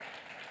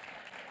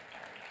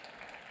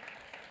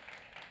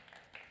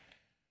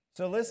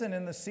So listen,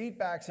 in the seat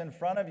backs in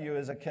front of you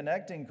is a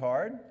connecting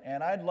card,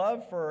 and I'd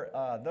love for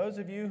those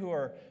of you who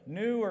are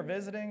new or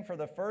visiting for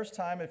the first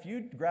time, if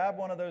you grab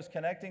one of those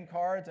connecting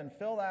cards and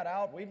fill that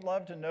out, we'd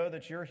love to know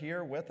that you're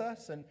here with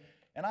us, and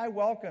I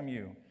welcome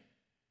you.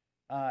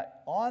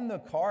 On the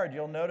card,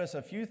 you'll notice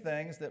a few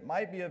things that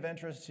might be of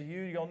interest to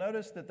you. You'll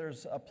notice that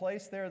there's a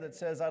place there that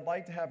says, I'd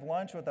like to have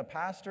lunch with a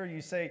pastor.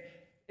 You say,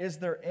 is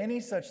there any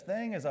such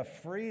thing as a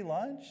free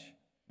lunch?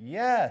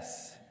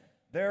 Yes,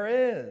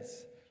 there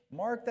is.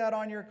 Mark that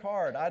on your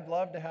card. I'd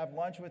love to have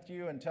lunch with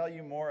you and tell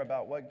you more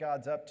about what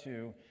God's up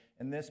to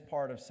in this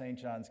part of St.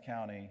 Johns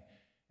County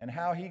and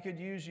how he could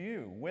use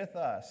you with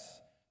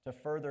us to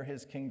further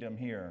his kingdom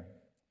here.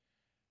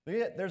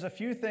 There's a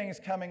few things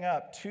coming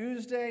up.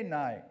 Tuesday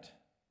night,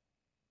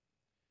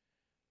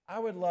 I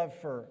would love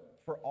for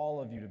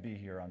all of you to be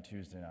here on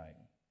Tuesday night.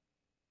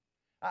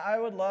 I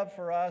would love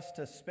for us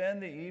to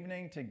spend the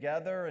evening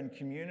together in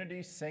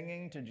community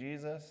singing to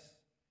Jesus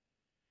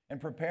and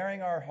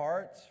preparing our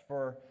hearts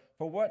for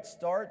what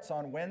starts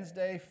on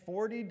Wednesday,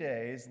 40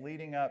 days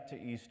leading up to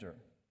Easter.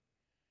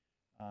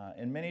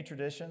 In many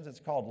traditions, it's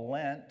called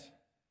Lent.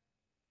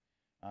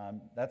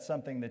 That's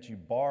something that you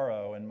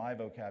borrow in my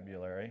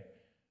vocabulary.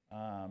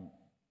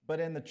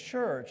 But in the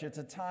church, it's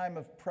a time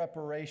of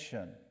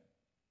preparation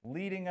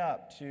leading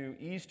up to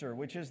Easter,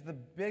 which is the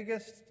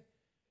biggest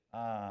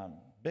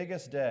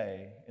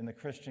day in the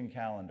Christian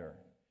calendar,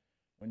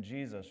 when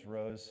Jesus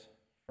rose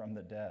from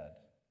the dead.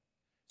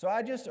 So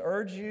I just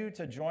urge you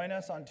to join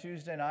us on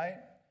Tuesday night.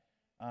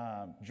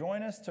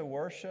 Join us to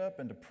worship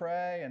and to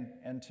pray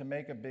and to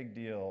make a big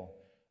deal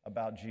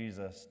about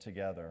Jesus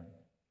together.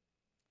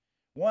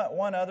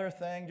 One other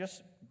thing,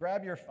 just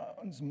grab your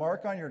phones,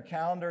 mark on your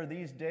calendar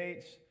these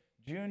dates,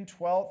 June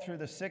 12th through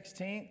the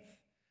 16th.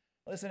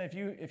 Listen,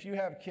 if you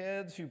have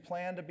kids who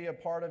plan to be a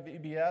part of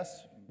VBS,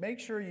 make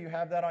sure you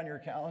have that on your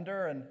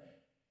calendar.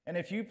 And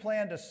if you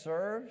plan to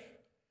serve,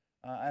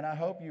 and I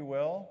hope you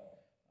will,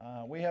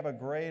 we have a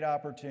great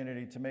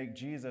opportunity to make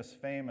Jesus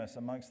famous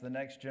amongst the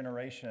next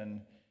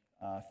generation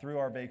through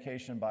our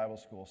Vacation Bible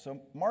School.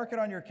 So mark it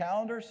on your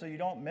calendar so you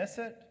don't miss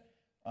it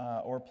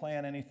or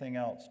plan anything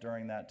else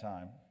during that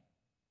time.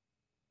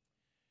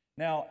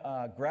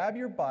 Now, grab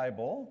your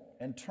Bible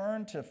and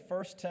turn to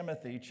 1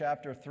 Timothy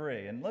chapter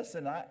 3. And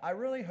listen, I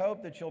really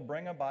hope that you'll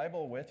bring a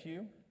Bible with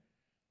you.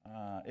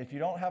 If you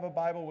don't have a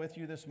Bible with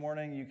you this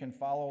morning, you can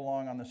follow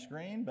along on the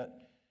screen, but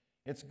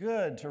it's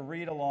good to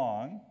read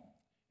along.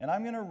 And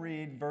I'm going to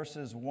read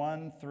verses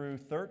 1 through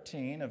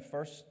 13 of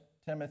 1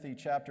 Timothy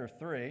chapter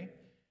 3.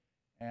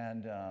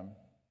 And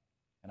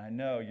I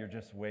know you're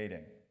just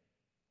waiting,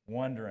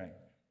 wondering,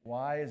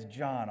 why is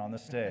John on the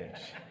stage?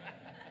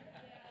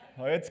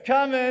 Oh, it's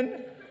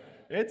coming.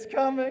 It's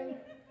coming.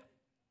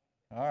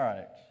 All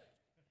right.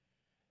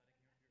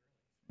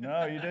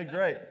 No, you did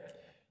great.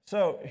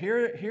 So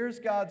here's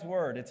God's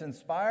word. It's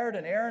inspired,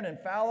 inerrant,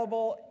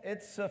 infallible.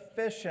 It's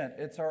sufficient.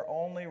 It's our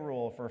only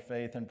rule for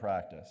faith and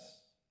practice.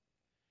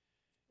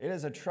 It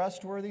is a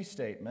trustworthy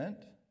statement.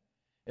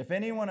 If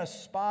anyone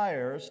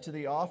aspires to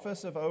the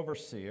office of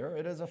overseer,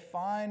 it is a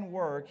fine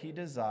work he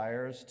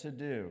desires to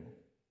do.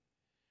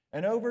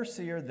 An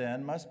overseer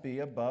then must be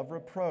above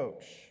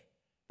reproach,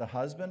 the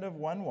husband of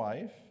one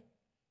wife,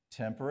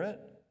 temperate,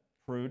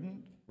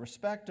 prudent,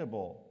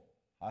 respectable,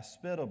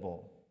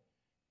 hospitable,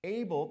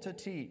 able to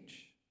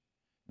teach,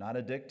 not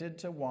addicted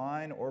to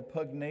wine or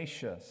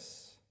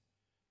pugnacious,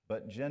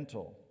 but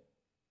gentle,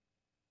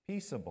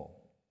 peaceable,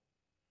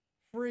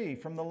 free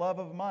from the love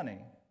of money.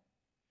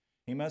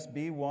 He must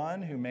be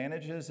one who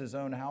manages his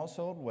own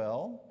household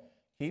well,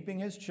 keeping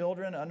his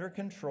children under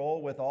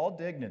control with all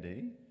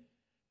dignity.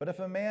 But if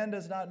a man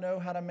does not know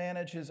how to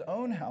manage his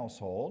own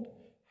household,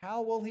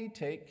 how will he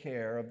take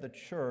care of the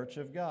church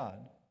of God?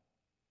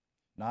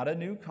 Not a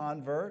new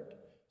convert,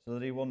 so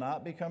that he will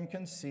not become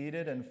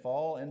conceited and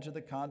fall into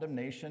the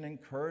condemnation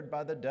incurred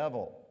by the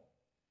devil.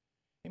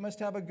 He must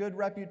have a good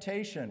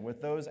reputation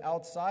with those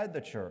outside the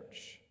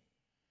church,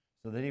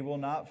 so that he will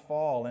not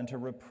fall into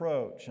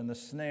reproach and the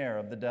snare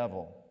of the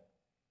devil.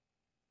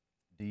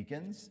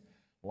 Deacons,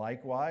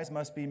 likewise,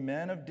 must be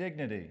men of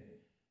dignity,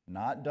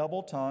 not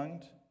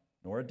double-tongued,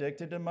 nor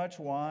addicted to much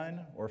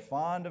wine, or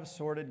fond of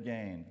sordid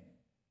gain,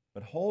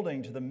 but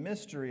holding to the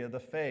mystery of the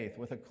faith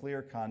with a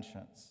clear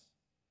conscience.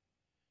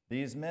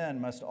 These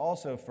men must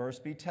also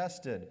first be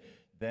tested.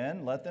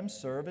 Then let them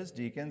serve as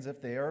deacons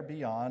if they are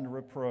beyond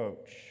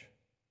reproach.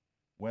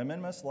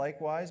 Women must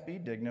likewise be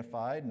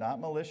dignified,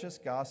 not malicious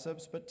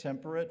gossips, but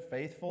temperate,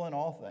 faithful in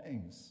all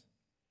things.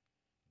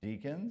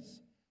 Deacons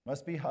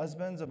must be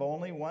husbands of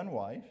only one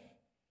wife,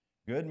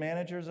 good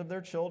managers of their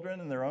children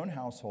and their own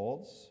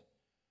households.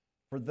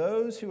 For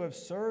those who have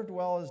served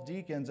well as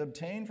deacons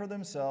obtain for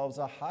themselves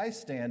a high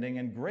standing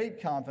and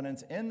great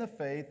confidence in the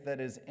faith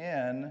that is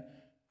in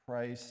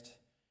Christ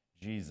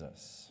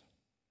Jesus.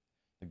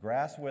 The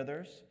grass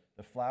withers,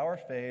 the flower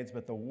fades,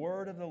 but the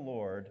word of the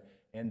Lord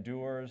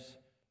endures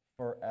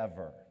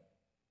forever.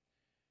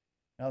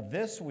 Now,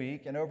 this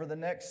week and over the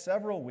next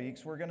several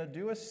weeks, we're going to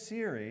do a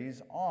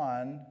series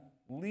on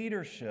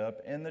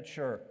leadership in the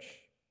church.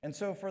 And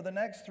so for the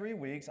next 3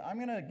 weeks, I'm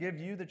going to give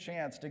you the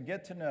chance to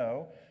get to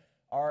know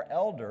our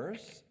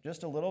elders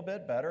just a little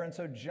bit better. And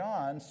so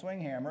John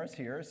Swinghammer is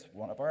here, is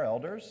one of our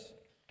elders.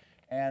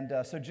 And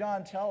so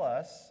John, tell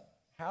us,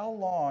 how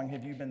long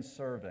have you been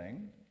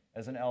serving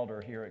as an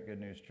elder here at Good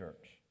News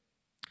Church?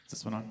 Is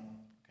this one on?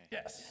 Okay.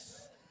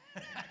 Yes.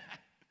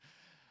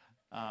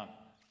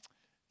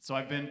 So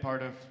I've been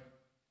part of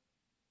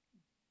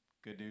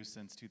Good News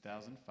since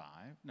 2005.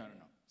 No.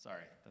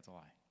 Sorry, that's a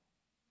lie.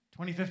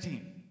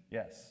 2015.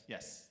 Yes.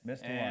 Yes.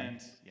 Missed one. And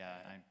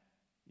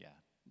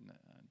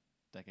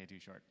decade too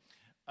short.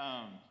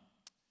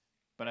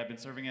 But I've been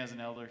serving as an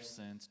elder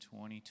since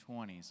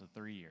 2020, so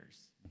 3 years.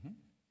 Mm-hmm.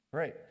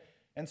 Great.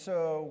 And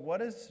so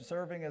what has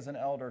serving as an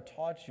elder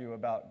taught you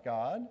about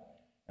God,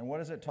 and what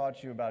has it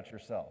taught you about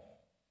yourself?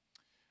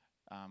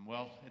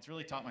 Well, it's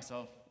really taught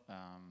myself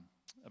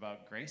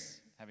about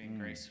grace, having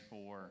grace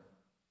for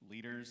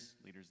leaders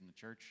in the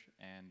church,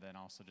 and then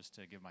also just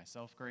to give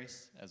myself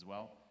grace as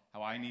well.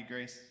 How I need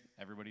grace.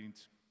 Everybody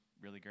needs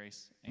really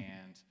grace.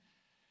 And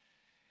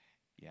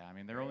yeah, I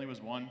mean, there only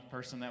was one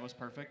person that was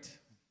perfect.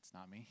 It's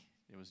not me.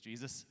 It was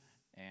Jesus.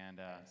 And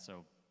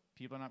so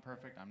people are not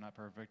perfect. I'm not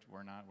perfect.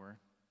 We're not. We're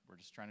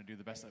just trying to do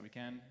the best that we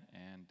can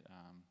and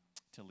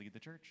to lead the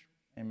church.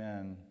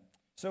 Amen.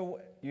 So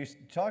you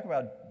talk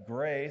about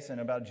grace and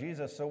about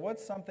Jesus. So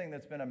what's something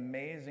that's been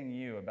amazing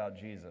you about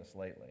Jesus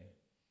lately?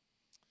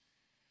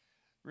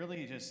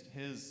 Really just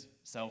his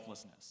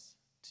selflessness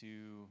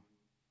to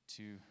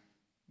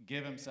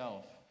give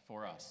himself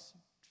for us,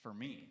 for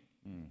me,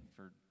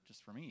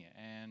 for me,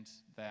 and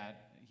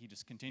that he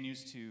just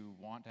continues to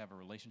want to have a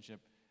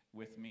relationship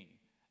with me.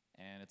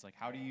 And it's like,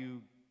 how do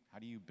you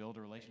build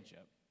a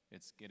relationship?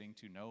 It's getting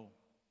to know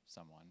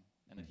someone,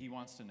 and that he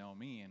wants to know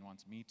me and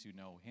wants me to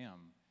know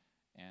him.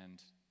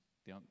 And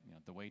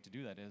the way to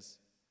do that is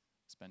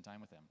spend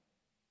time with him.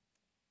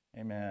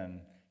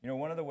 Amen.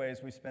 One of the ways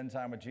we spend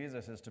time with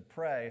Jesus is to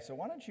pray. So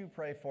why don't you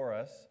pray for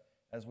us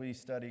as we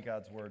study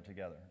God's word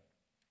together?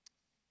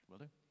 Will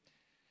do.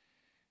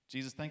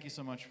 Jesus, thank you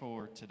so much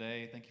for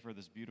today. Thank you for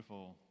this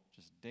beautiful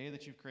just day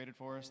that you've created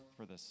for us,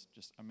 for this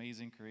just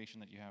amazing creation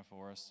that you have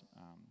for us.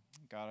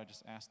 God, I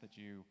just ask that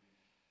you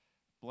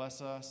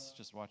bless us,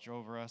 just watch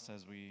over us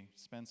as we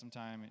spend some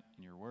time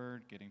in your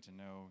word, getting to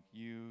know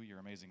you, your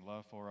amazing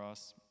love for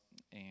us,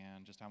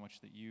 and just how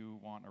much that you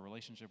want a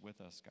relationship with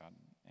us, God.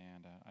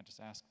 And I just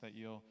ask that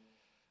you'll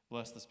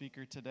bless the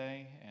speaker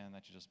today, and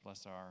that you just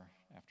bless our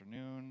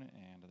afternoon,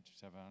 and that you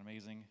just have an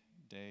amazing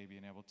day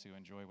being able to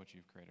enjoy what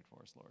you've created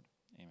for us, Lord.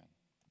 Amen.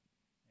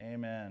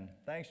 Amen.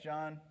 Thanks,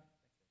 John.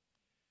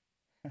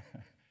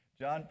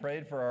 John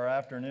prayed for our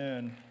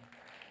afternoon.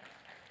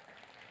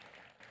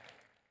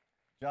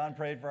 John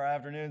prayed for our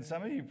afternoon.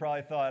 Some of you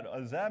probably thought,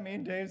 does that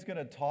mean Dave's going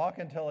to talk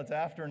until it's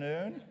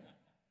afternoon?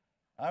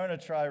 I'm going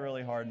to try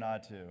really hard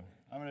not to.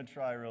 I'm going to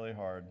try really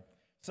hard.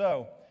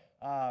 So,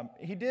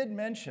 he did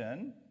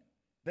mention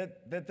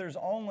that there's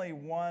only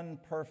one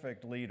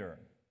perfect leader,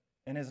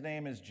 and his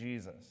name is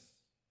Jesus.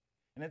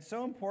 And it's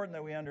so important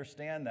that we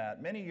understand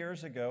that. Many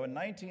years ago, in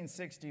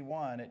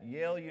 1961, at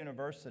Yale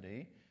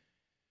University,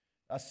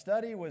 a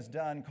study was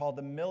done called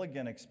the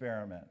Milligan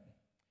experiment.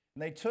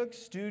 And they took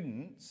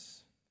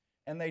students,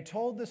 and they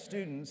told the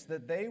students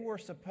that they were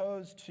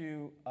supposed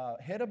to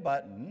hit a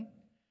button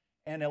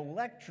and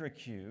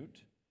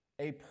electrocute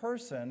a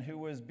person who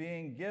was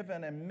being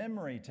given a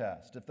memory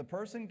test. If the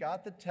person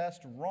got the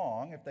test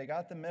wrong, if they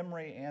got the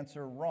memory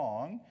answer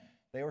wrong,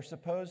 they were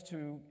supposed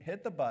to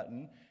hit the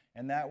button,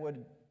 and that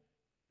would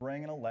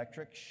bring an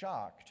electric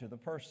shock to the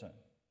person.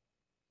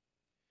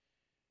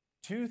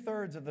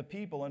 2/3 of the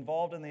people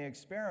involved in the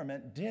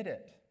experiment did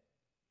it,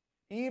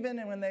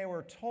 even when they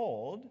were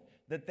told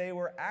that they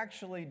were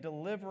actually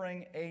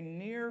delivering a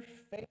near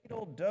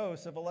fatal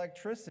dose of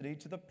electricity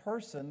to the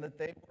person that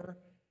they were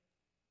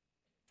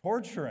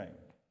torturing.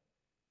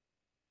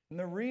 And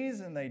the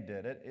reason they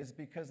did it is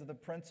because of the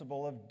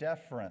principle of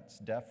deference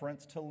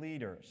to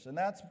leaders. And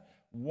that's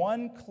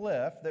one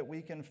cliff that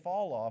we can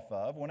fall off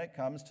of when it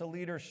comes to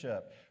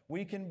leadership.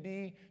 We can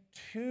be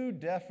too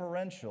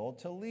deferential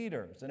to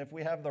leaders. And if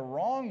we have the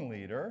wrong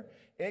leader,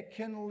 it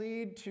can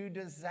lead to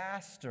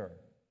disaster.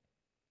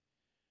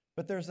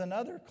 But there's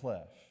another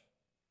cliff.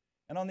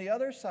 And on the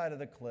other side of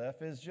the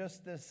cliff is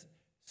just this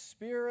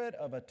spirit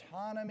of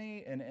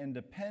autonomy and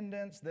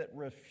independence that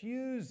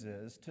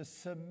refuses to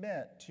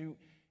submit to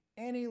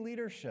any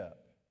leadership.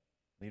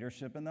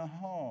 Leadership in the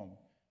home,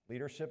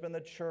 leadership in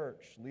the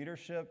church,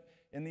 leadership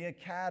in the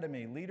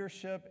academy,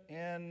 leadership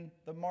in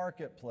the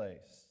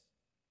marketplace.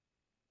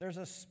 There's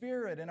a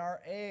spirit in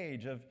our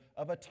age of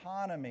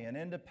autonomy and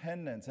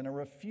independence and a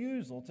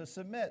refusal to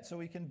submit. So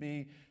we can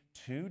be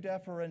too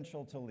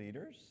deferential to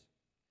leaders,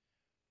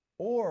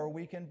 or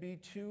we can be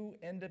too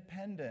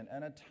independent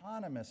and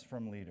autonomous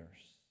from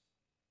leaders.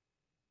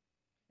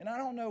 And I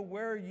don't know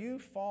where you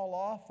fall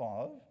off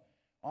of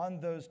on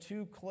those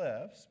two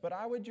cliffs, but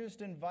I would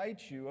just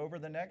invite you over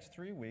the next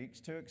 3 weeks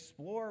to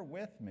explore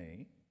with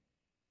me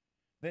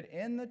that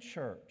in the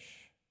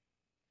church,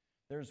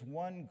 there's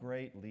one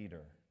great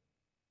leader,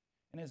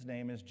 and his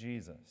name is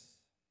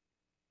Jesus.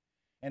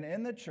 And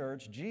in the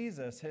church,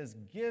 Jesus has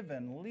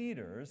given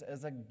leaders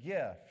as a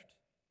gift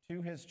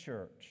to his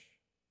church.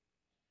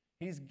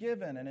 He's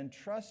given and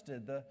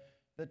entrusted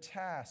the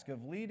task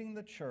of leading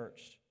the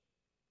church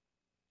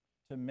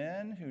to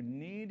men who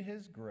need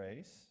his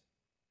grace,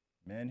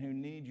 men who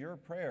need your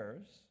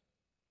prayers,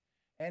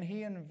 and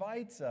he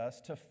invites us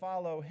to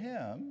follow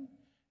him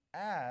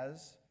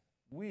as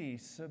we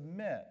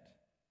submit.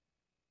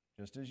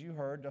 Just as you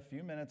heard a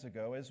few minutes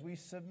ago, as we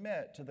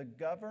submit to the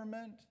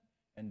government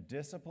and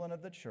discipline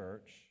of the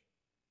church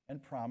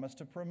and promise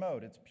to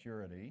promote its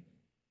purity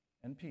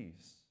and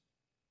peace.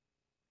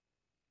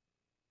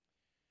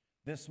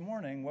 This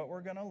morning, what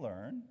we're going to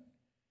learn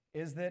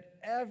is that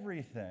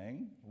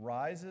everything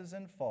rises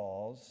and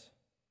falls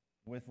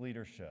with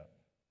leadership.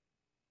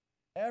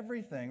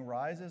 Everything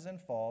rises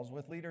and falls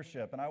with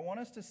leadership. And I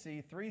want us to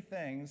see three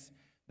things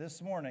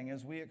this morning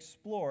as we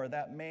explore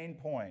that main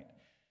point.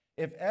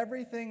 If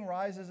everything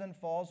rises and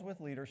falls with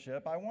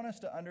leadership, I want us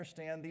to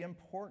understand the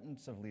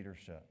importance of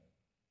leadership.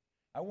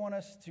 I want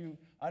us to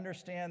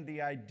understand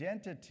the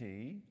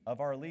identity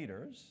of our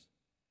leaders,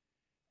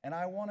 and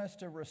I want us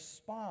to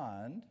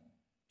respond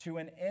to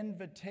an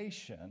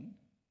invitation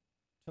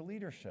to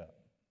leadership.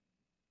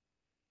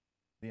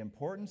 The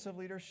importance of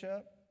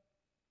leadership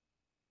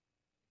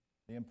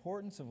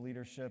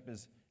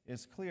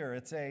is clear.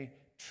 It's a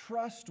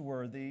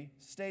trustworthy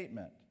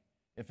statement.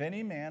 If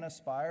any man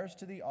aspires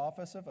to the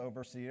office of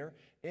overseer,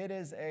 it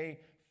is a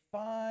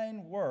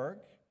fine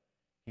work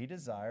he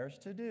desires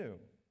to do.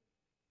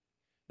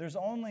 There's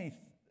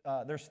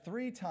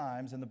 3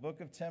 times in the book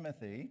of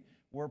Timothy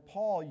where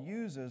Paul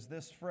uses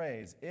this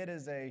phrase. It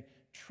is a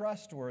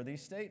trustworthy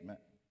statement.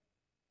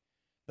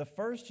 The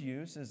first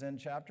use is in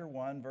chapter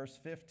 1, verse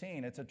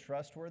 15. It's a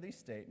trustworthy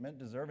statement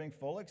deserving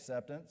full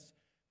acceptance.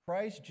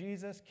 Christ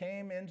Jesus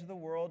came into the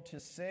world to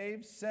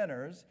save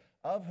sinners,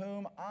 of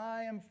whom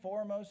I am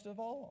foremost of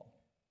all.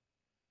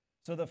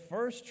 So the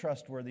first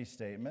trustworthy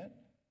statement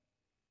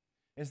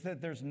is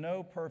that there's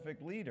no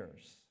perfect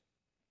leaders.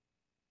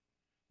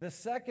 The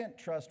second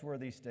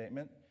trustworthy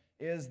statement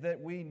is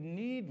that we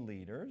need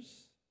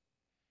leaders.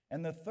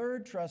 And the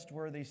third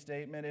trustworthy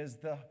statement is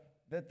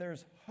that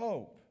there's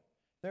hope.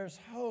 There's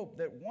hope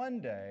that one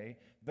day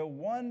the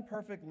one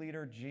perfect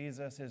leader,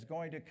 Jesus, is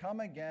going to come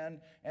again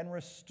and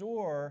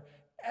restore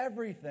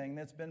everything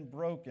that's been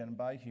broken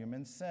by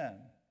human sin.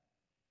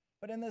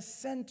 But in the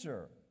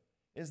center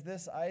is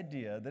this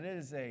idea that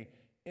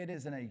it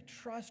is a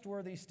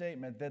trustworthy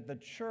statement that the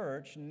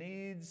church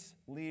needs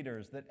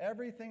leaders, that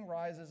everything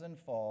rises and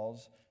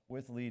falls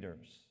with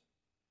leaders,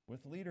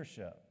 with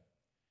leadership.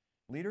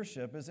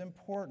 Leadership is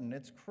important.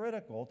 It's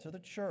critical to the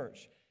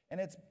church. And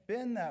it's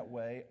been that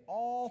way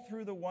all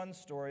through the one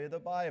story of the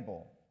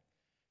Bible.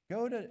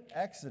 Go to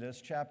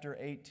Exodus chapter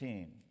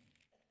 18.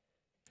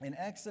 In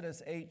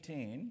Exodus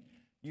 18,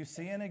 you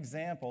see an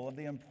example of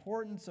the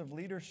importance of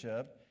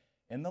leadership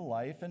in the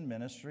life and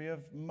ministry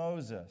of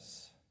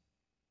Moses.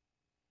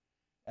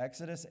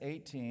 Exodus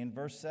 18,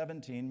 verse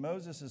 17,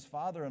 Moses'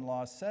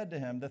 father-in-law said to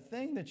him, "The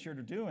thing that you're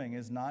doing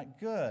is not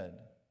good.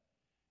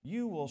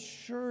 You will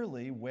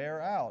surely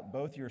wear out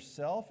both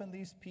yourself and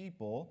these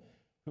people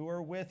who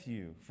are with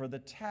you, for the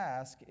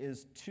task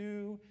is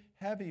too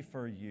heavy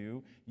for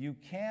you. You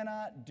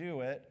cannot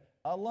do it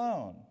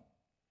alone.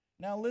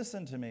 Now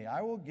listen to me.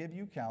 I will give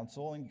you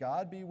counsel, and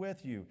God be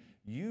with you.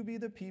 You be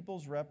the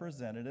people's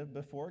representative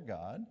before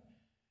God,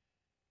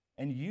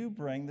 and you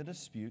bring the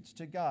disputes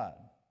to God.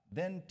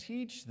 Then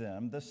teach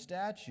them the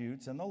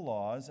statutes and the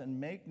laws,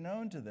 and make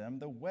known to them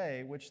the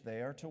way which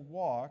they are to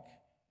walk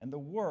and the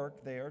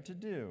work they are to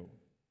do.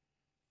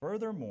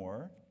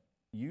 Furthermore,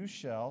 you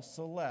shall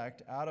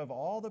select out of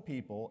all the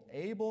people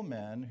able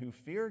men who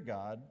fear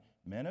God,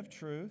 men of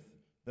truth,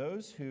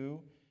 those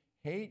who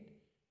hate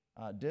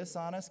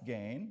dishonest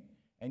gain,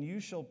 and you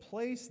shall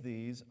place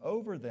these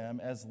over them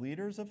as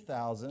leaders of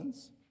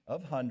thousands,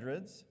 of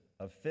hundreds,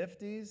 of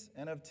fifties,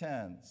 and of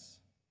tens.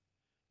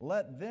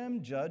 Let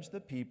them judge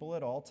the people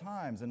at all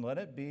times, and let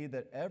it be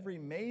that every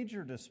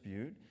major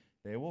dispute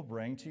they will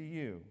bring to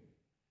you.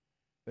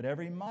 But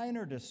every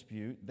minor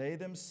dispute they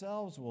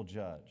themselves will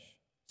judge.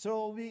 So it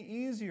will be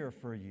easier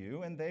for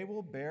you, and they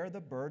will bear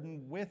the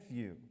burden with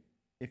you.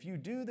 If you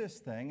do this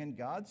thing, and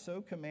God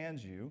so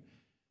commands you,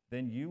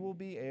 then you will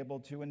be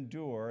able to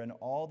endure, and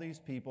all these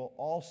people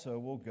also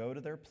will go to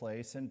their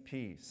place in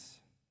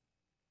peace."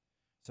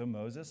 So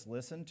Moses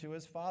listened to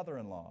his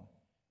father-in-law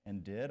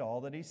and did all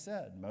that he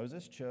said.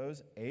 Moses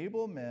chose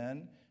able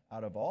men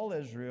out of all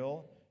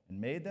Israel and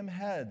made them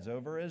heads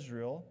over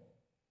Israel,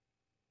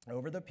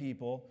 over the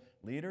people,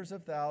 leaders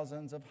of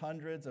thousands, of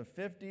hundreds, of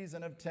fifties,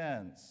 and of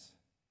tens.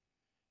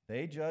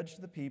 They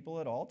judged the people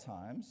at all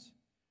times.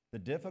 The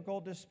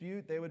difficult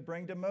dispute they would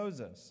bring to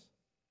Moses,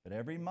 but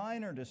every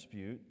minor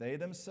dispute they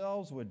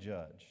themselves would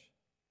judge.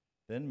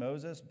 Then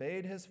Moses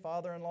bade his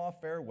father-in-law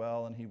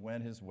farewell, and he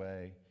went his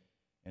way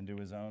into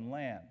his own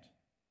land.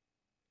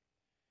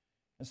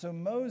 And so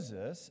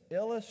Moses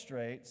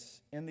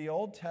illustrates in the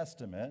Old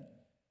Testament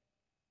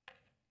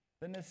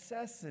the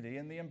necessity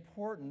and the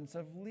importance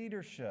of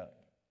leadership.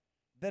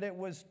 that it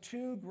was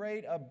too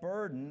great a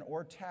burden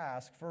or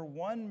task for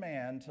one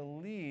man to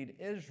lead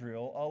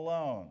Israel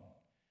alone.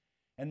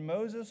 And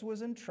Moses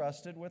was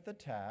entrusted with the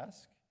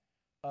task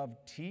of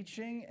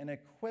teaching and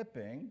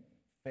equipping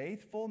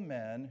faithful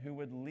men who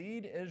would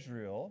lead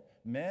Israel,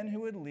 men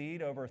who would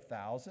lead over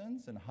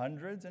thousands and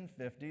hundreds and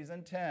fifties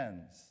and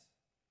tens.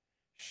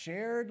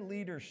 Shared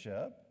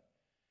leadership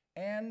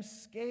and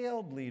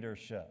scaled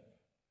leadership.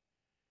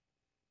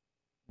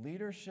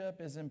 Leadership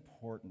is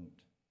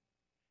important.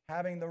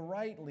 Having the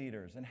right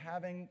leaders and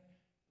having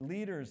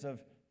leaders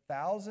of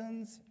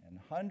thousands and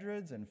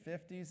hundreds and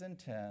fifties and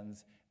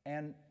tens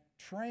and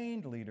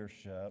trained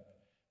leadership,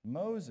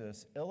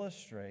 Moses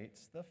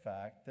illustrates the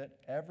fact that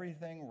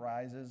everything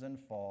rises and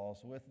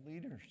falls with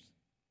leaders.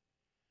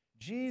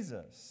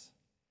 Jesus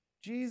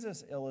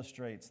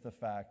illustrates the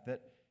fact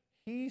that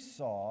he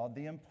saw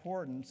the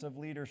importance of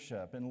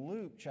leadership. In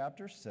Luke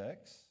chapter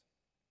 6,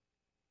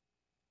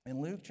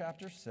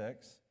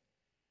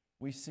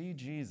 we see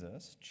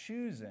Jesus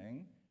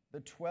choosing the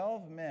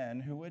 12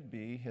 men who would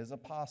be his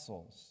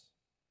apostles.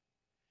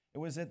 It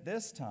was at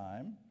this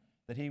time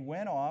that he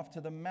went off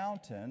to the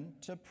mountain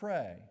to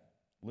pray.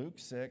 Luke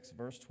 6,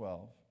 verse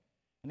 12.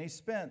 And he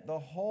spent the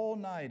whole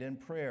night in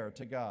prayer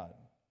to God.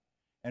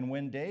 And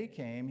when day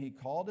came, he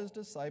called his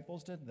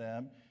disciples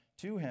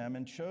to him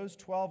and chose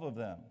 12 of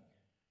them,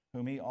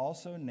 whom he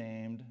also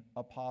named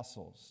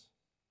apostles.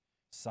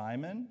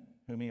 Simon,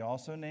 whom he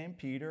also named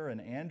Peter,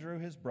 and Andrew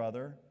his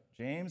brother,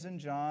 James and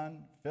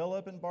John,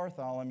 Philip and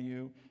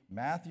Bartholomew,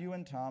 Matthew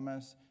and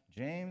Thomas,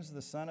 James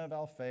the son of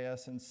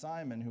Alphaeus, and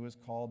Simon, who is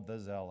called the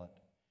Zealot,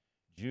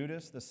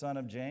 Judas the son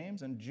of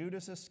James, and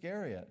Judas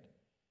Iscariot,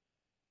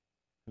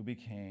 who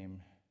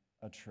became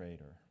a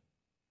traitor.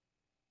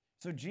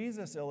 So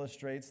Jesus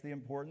illustrates the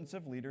importance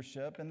of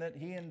leadership and that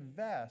he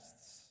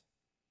invests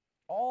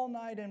all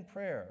night in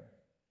prayer.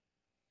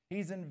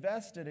 He's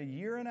invested a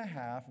year and a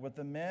half with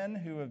the men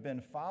who have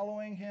been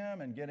following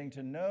him and getting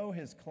to know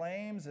his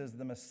claims as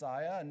the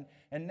Messiah.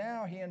 And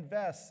now he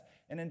invests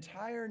an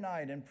entire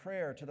night in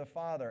prayer to the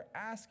Father,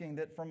 asking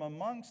that from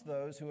amongst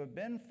those who have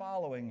been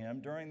following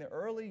him during the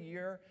early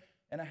year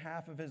and a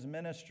half of his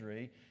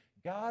ministry,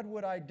 God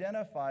would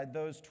identify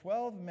those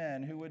 12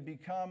 men who would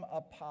become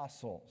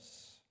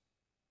apostles.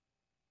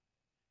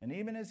 And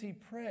even as he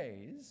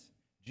prays,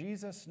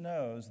 Jesus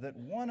knows that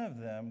one of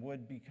them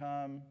would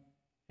become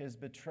his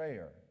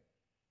betrayer.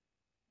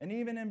 And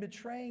even in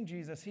betraying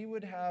Jesus, he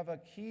would have a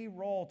key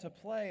role to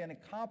play in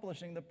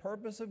accomplishing the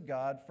purpose of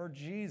God for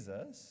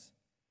Jesus.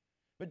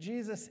 But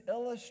Jesus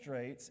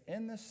illustrates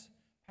in this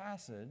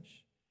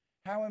passage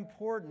how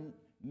important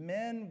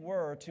men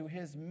were to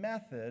his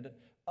method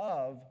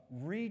of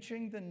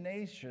reaching the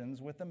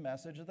nations with the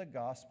message of the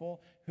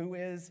gospel, who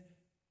is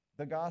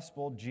the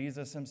gospel,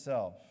 Jesus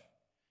himself.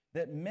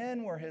 That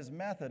men were his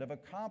method of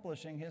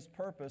accomplishing his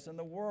purpose in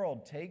the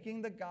world,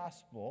 taking the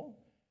gospel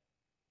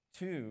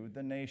to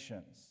the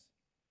nations.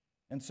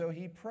 And so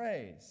he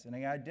prays and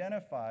he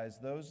identifies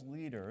those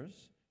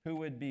leaders who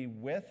would be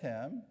with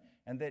him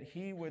and that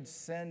he would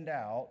send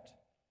out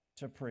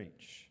to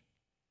preach.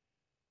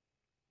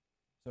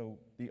 So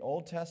the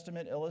Old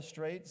Testament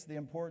illustrates the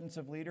importance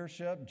of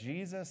leadership.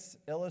 Jesus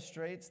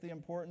illustrates the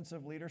importance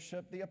of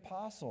leadership. The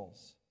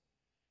apostles,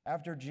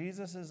 after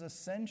Jesus'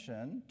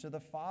 ascension to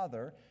the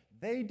Father,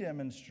 they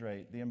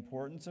demonstrate the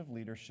importance of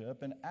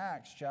leadership in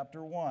Acts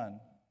chapter 1.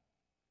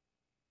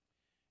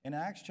 In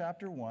Acts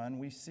chapter 1,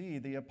 we see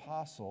the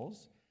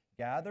apostles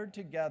gathered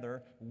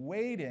together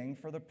waiting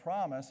for the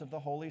promise of the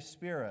Holy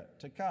Spirit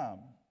to come.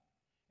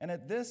 And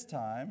at this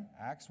time,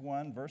 Acts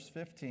 1, verse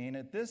 15,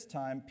 at this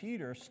time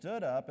Peter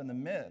stood up in the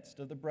midst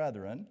of the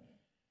brethren.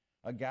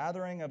 A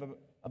gathering of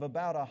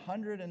about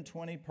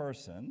 120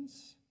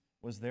 persons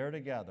was there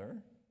together,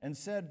 and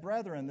said,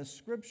 Brethren, the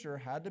scripture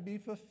had to be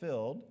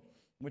fulfilled,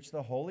 which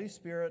the Holy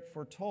Spirit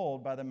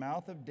foretold by the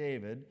mouth of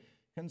David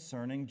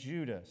concerning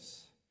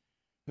Judas,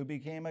 who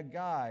became a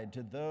guide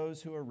to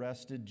those who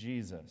arrested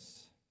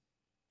Jesus.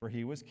 For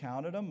he was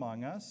counted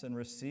among us and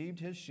received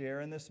his share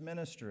in this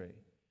ministry.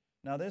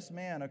 Now this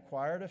man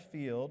acquired a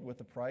field with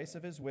the price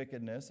of his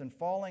wickedness, and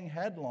falling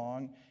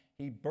headlong,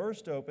 he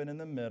burst open in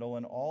the middle,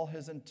 and all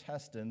his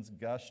intestines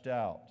gushed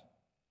out.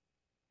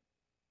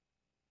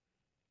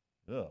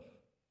 Ugh.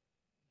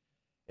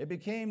 It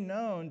became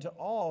known to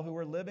all who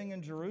were living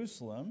in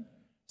Jerusalem,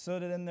 so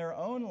that in their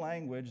own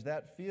language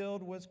that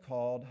field was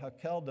called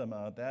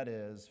Hakeldama, that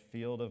is,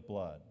 field of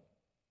blood.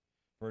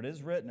 For it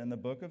is written in the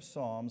book of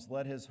Psalms,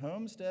 Let his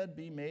homestead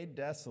be made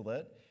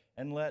desolate,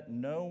 and let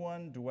no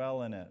one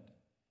dwell in it.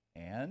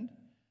 And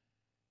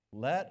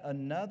let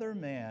another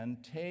man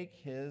take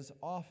his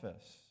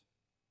office.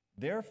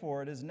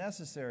 Therefore, it is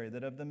necessary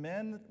that of the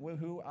men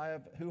who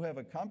have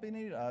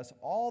accompanied us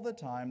all the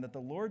time that the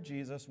Lord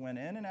Jesus went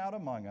in and out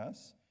among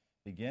us,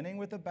 beginning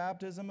with the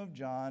baptism of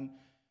John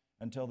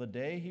until the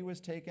day he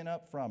was taken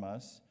up from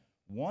us,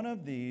 one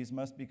of these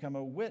must become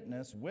a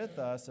witness with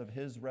us of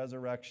his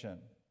resurrection.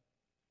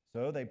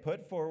 So they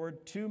put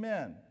forward 2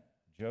 men,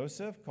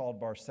 Joseph, called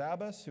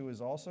Barsabbas, who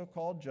is also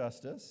called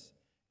Justus,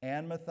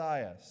 and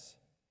Matthias.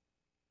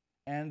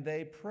 And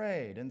they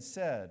prayed and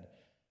said,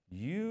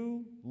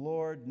 "You,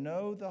 Lord,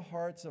 know the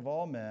hearts of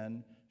all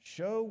men.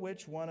 Show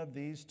which one of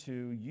these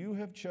two you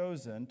have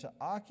chosen to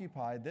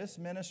occupy this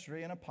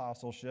ministry and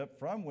apostleship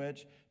from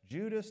which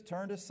Judas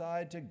turned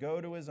aside to go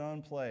to his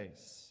own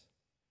place."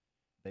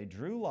 They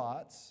drew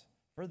lots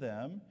for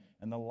them,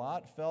 and the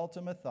lot fell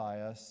to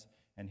Matthias,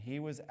 and he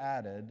was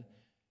added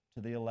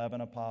to the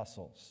 11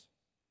 apostles.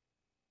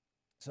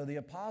 So the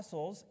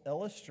apostles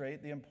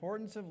illustrate the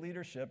importance of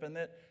leadership, and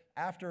that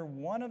after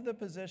one of the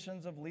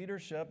positions of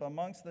leadership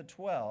amongst the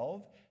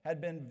 12 had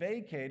been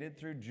vacated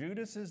through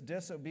Judas's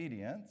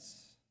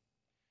disobedience,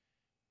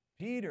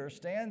 Peter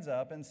stands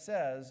up and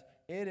says,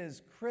 "It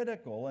is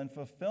critical in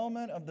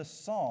fulfillment of the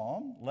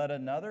psalm, 'Let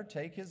another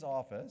take his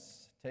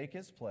office, take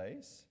his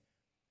place.'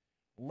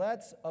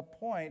 Let's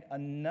appoint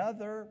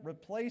another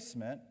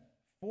replacement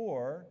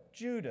for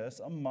Judas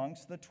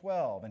amongst the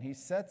 12." And he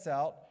sets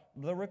out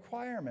the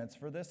requirements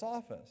for this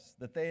office,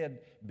 that they had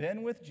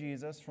been with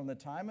Jesus from the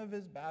time of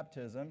his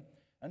baptism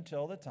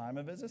until the time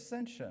of his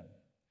ascension,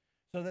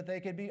 so that they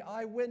could be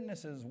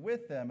eyewitnesses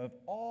with them of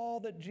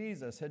all that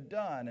Jesus had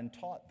done and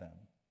taught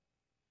them.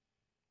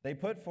 They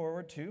put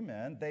forward 2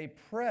 men, they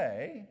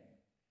pray,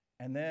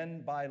 and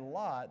then by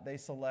lot they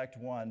select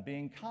one,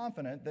 being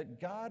confident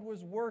that God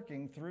was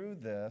working through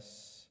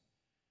this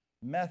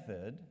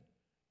method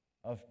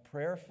of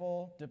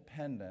prayerful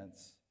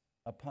dependence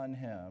upon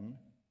him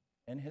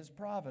and his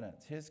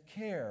providence, his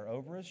care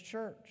over his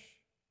church.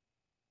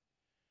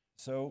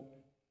 So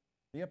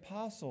the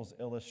apostles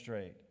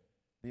illustrate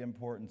the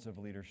importance of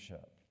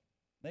leadership.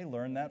 They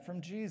learned that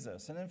from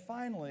Jesus. And then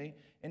finally,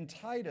 in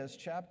Titus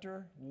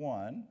chapter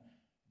 1,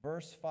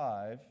 verse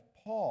 5,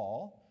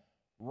 Paul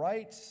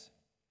writes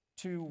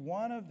to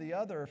one of the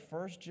other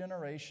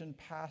first-generation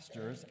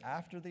pastors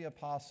after the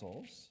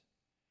apostles,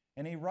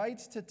 and he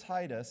writes to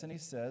Titus and he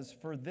says,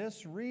 "For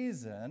this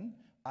reason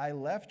I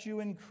left you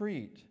in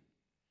Crete,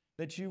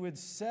 that you would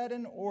set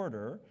in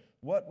order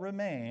what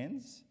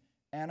remains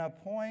and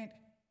appoint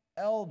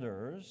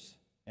elders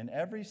in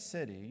every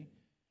city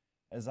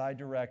as I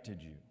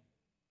directed you."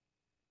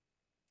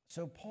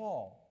 So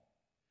Paul,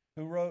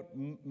 who wrote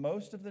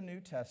most of the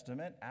New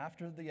Testament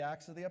after the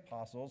Acts of the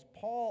Apostles,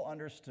 Paul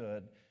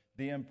understood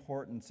the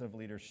importance of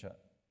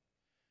leadership.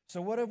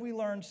 So what have we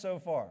learned so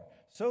far?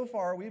 So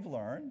far, we've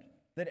learned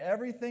that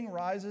everything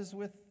rises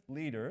with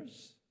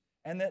leaders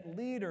and that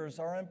leaders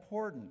are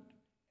important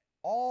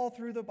all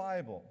through the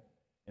Bible,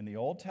 in the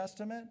Old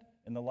Testament,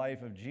 in the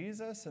life of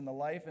Jesus, in the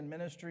life and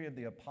ministry of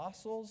the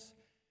apostles,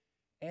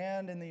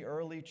 and in the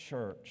early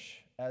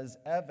church, as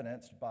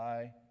evidenced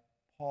by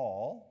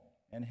Paul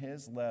and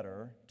his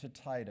letter to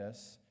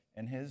Titus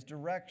and his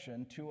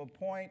direction to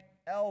appoint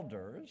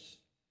elders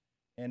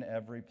in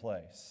every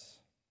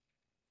place.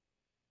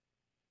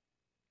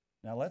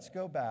 Now let's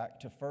go back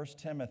to 1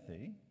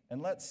 Timothy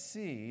and let's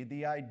see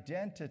the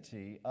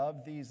identity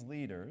of these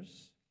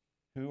leaders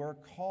who are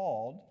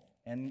called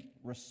and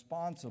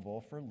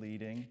responsible for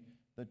leading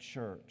the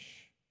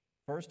church.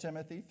 1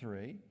 Timothy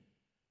 3,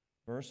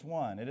 verse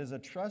 1. "It is a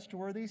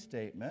trustworthy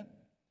statement.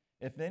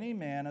 If any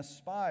man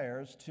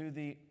aspires to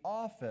the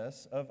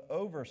office of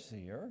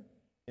overseer,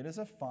 it is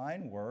a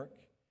fine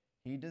work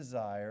he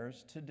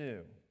desires to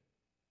do."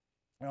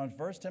 Now, in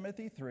 1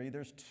 Timothy 3,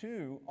 there's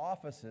 2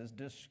 offices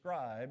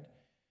described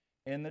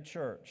in the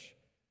church.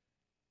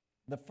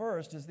 The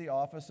first is the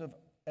office of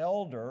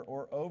elder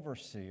or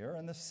overseer,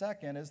 and the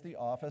second is the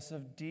office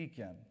of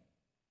deacon.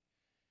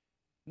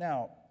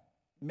 Now,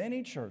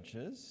 many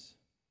churches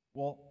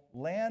will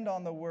land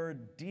on the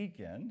word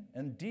deacon,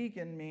 and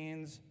deacon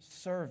means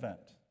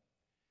servant.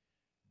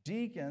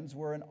 Deacons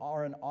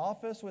are an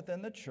office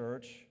within the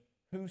church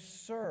who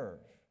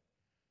serve,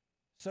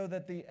 so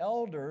that the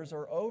elders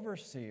or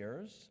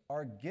overseers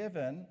are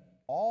given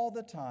all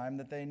the time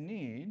that they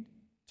need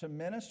to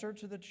minister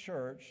to the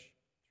church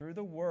through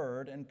the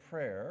word and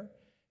prayer,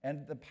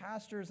 and the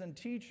pastors and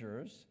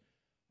teachers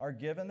are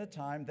given the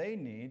time they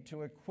need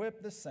to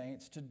equip the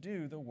saints to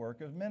do the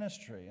work of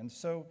ministry. And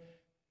so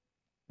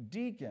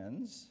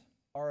deacons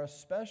are a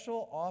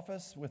special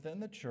office within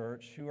the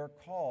church who are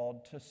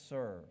called to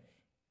serve.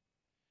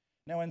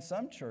 Now, in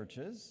some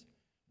churches,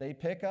 they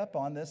pick up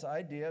on this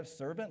idea of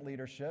servant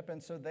leadership,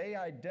 and so they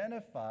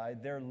identify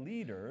their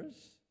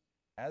leaders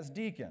as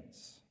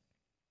deacons.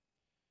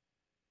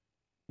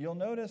 You'll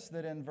notice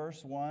that in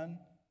verse 1,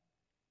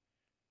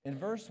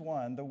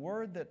 the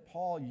word that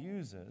Paul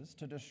uses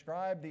to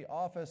describe the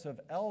office of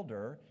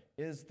elder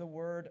is the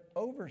word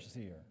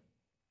overseer.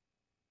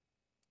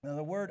 Now,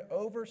 the word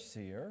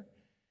overseer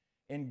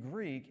in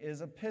Greek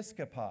is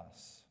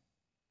episkopos.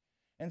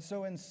 And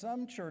so in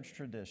some church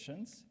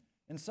traditions,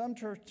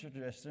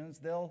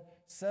 they'll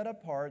set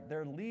apart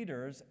their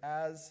leaders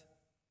as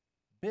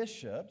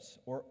bishops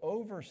or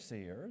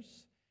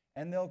overseers,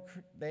 and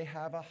they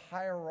have a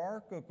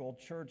hierarchical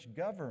church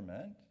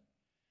government.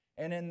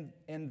 And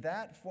in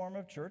that form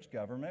of church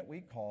government,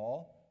 we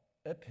call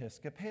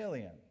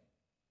Episcopalian.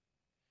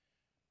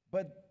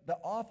 But the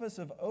office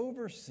of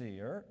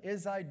overseer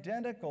is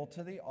identical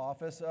to the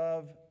office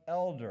of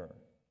elder.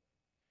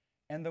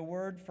 And the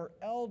word for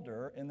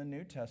elder in the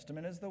New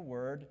Testament is the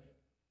word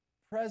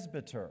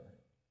presbyter.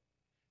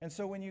 And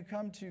so when you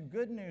come to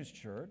Good News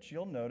Church,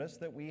 you'll notice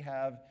that we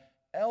have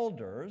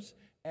elders,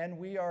 and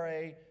we are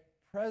a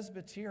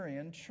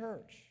Presbyterian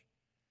church,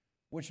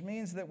 which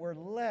means that we're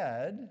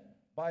led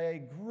by a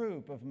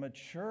group of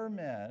mature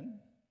men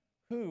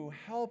who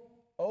help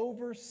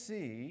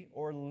oversee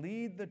or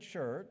lead the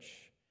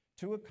church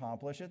to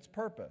accomplish its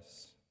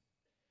purpose.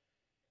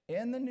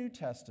 In the New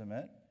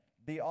Testament,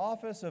 the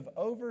office of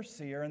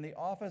overseer and the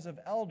office of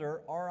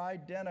elder are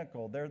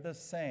identical. They're the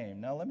same.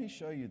 Now, let me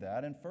show you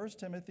that. In 1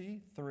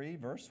 Timothy 3,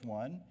 verse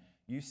 1,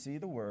 you see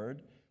the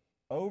word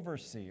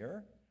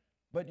overseer.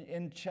 But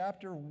in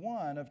chapter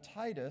 1 of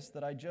Titus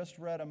that I just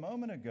read a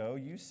moment ago,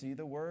 you see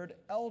the word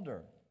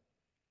elder.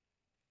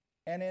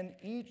 And in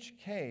each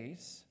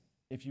case,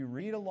 if you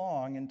read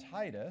along in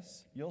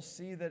Titus, you'll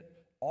see that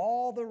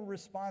all the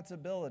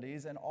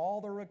responsibilities and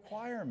all the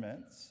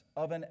requirements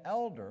of an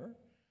elder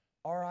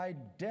are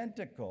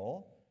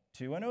identical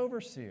to an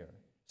overseer.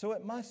 So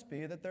it must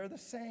be that they're the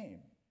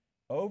same.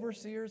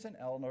 Overseers and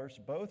elders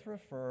both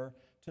refer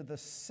to the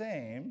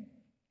same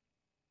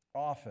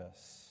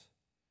office,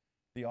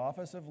 the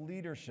office of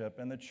leadership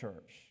in the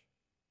church.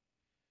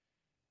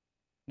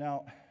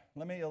 Now,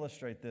 let me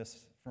illustrate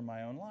this from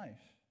my own life.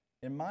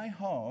 In my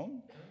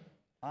home,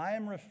 I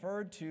am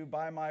referred to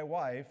by my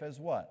wife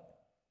as what?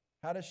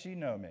 How does she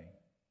know me?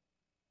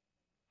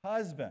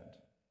 Husband.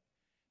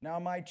 Now,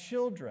 my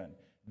children,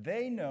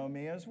 they know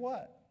me as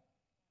what?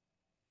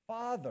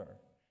 Father.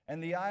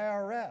 And the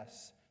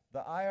IRS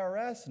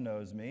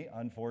knows me,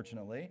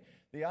 unfortunately.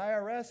 The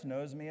IRS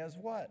knows me as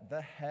what?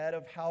 The head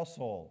of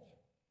household.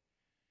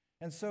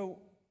 And so,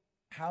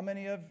 how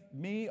many of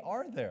me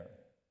are there?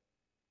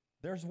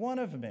 There's one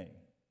of me.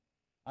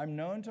 I'm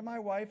known to my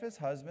wife as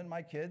husband,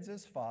 my kids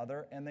as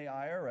father, and the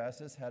IRS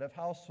as head of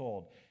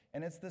household.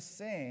 And it's the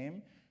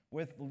same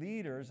with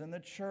leaders in the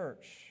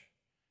church.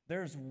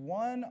 There's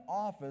one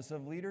office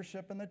of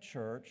leadership in the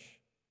church,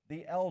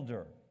 the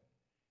elder.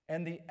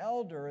 And the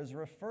elder is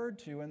referred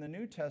to in the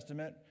New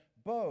Testament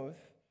both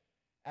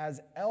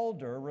as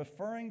elder,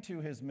 referring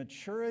to his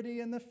maturity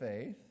in the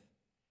faith,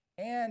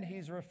 and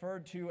he's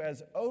referred to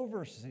as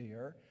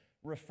overseer,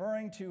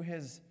 referring to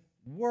his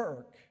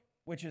work,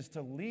 which is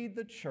to lead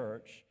the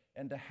church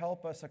and to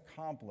help us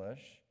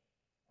accomplish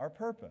our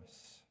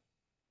purpose.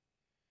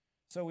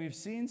 So we've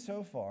seen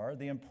so far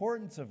the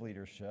importance of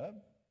leadership,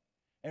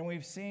 and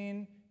we've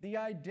seen the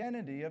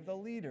identity of the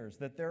leaders,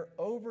 that they're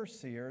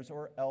overseers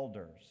or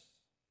elders.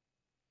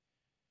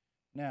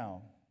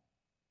 Now,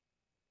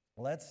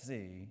 let's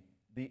see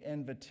the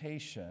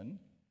invitation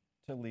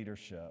to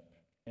leadership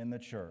in the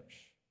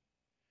church.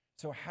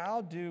 So how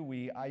do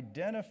we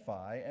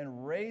identify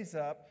and raise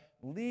up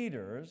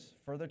leaders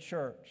for the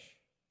church?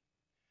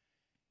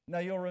 Now,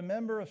 you'll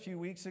remember a few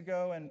weeks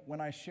ago and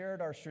when I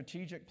shared our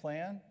strategic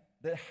plan,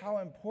 that how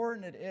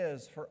important it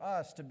is for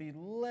us to be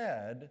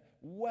led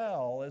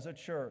well as a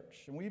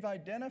church. And we've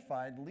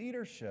identified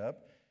leadership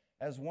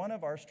as one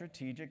of our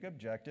strategic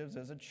objectives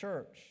as a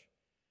church,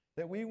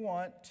 that we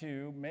want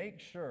to make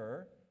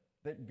sure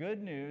that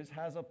Good News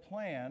has a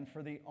plan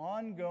for the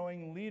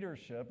ongoing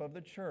leadership of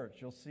the church.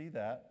 You'll see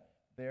that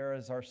there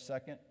is our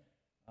second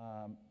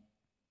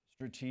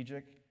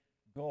strategic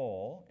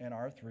goal in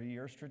our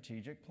 3-year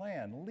strategic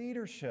plan,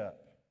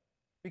 leadership.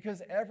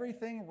 Because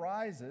everything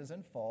rises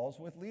and falls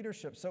with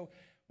leadership. So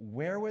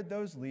where would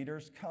those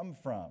leaders come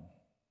from?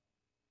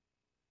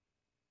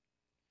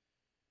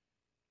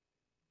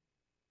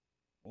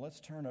 Well, let's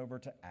turn over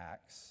to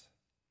Acts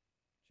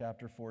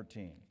chapter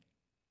 14.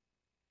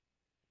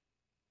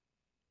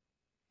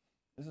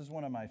 This is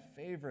one of my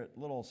favorite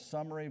little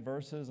summary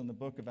verses in the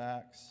book of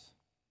Acts.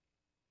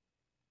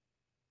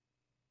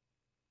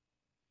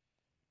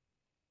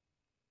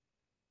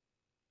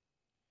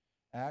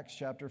 Acts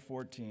chapter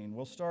 14.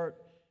 We'll start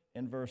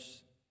in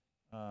verse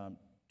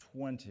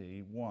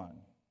 21.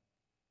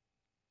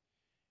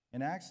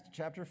 In Acts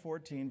chapter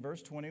 14,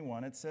 verse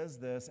 21, it says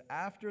this: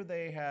 after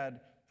they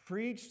had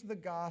preached the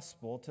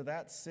gospel to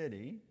that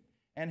city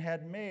and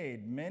had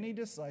made many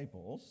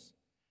disciples,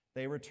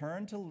 they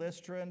returned to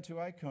Lystra and to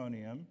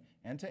Iconium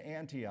and to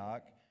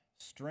Antioch,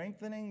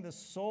 strengthening the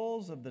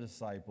souls of the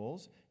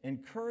disciples,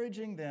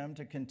 encouraging them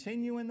to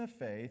continue in the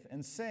faith,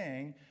 and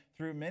saying,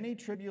 through many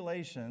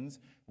tribulations,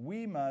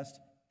 we must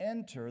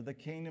enter the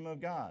kingdom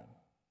of God.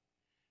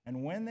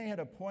 And when they had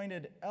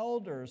appointed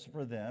elders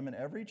for them in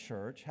every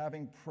church,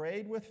 having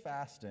prayed with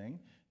fasting,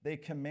 they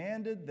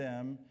commended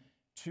them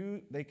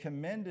to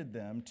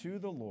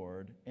the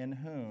Lord in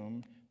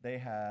whom they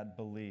had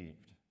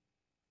believed.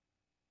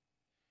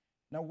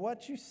 Now,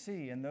 what you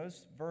see in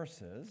those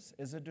verses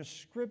is a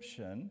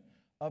description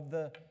of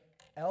the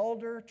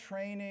elder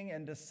training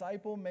and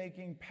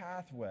disciple-making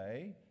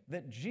pathway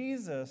that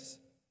Jesus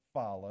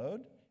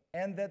followed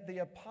and that the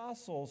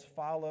apostles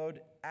followed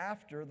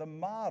after the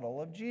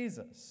model of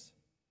Jesus.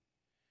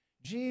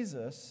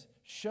 Jesus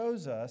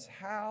shows us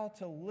how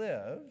to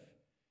live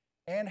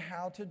and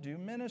how to do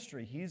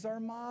ministry. He's our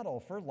model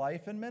for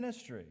life and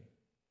ministry.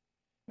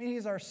 I mean,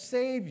 he's our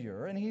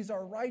Savior and he's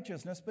our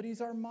righteousness, but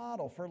he's our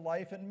model for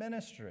life and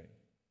ministry.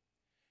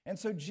 And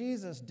so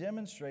Jesus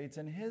demonstrates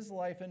in his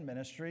life and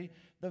ministry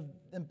the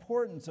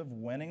importance of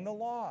winning the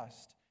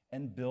lost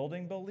and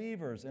building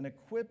believers and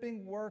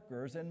equipping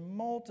workers and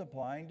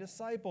multiplying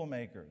disciple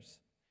makers.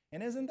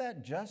 And isn't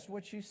that just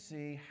what you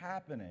see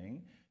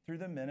happening through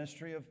the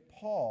ministry of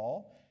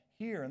Paul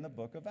here in the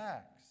book of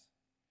Acts?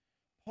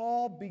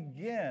 Paul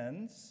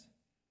begins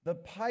the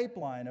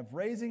pipeline of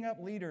raising up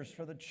leaders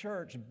for the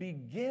church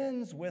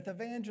begins with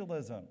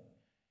evangelism.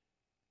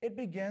 It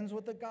begins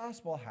with the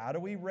gospel. How do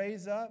we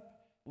raise up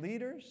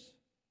leaders?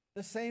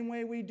 The same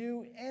way we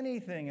do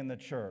anything in the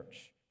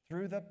church,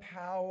 through the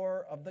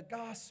power of the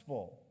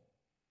gospel.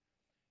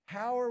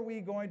 How are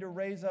we going to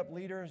raise up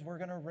leaders? We're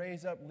going to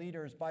raise up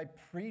leaders by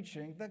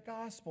preaching the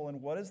gospel.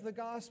 And what is the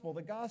gospel?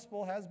 The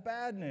gospel has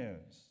bad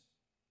news.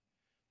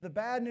 The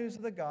bad news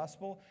of the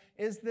gospel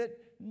is that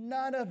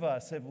none of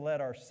us have led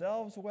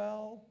ourselves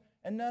well,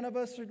 and none of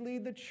us should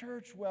lead the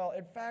church well.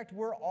 In fact,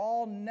 we're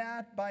all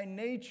by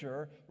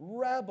nature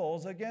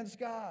rebels against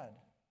God.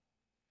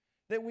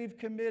 That we've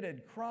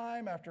committed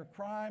crime after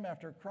crime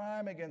after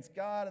crime against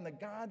God, and the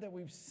God that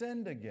we've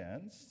sinned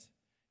against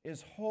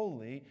is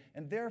holy,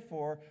 and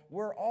therefore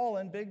we're all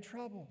in big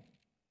trouble.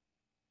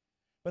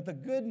 But the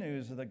good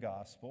news of the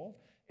gospel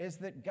is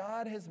that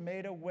God has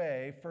made a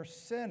way for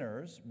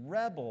sinners,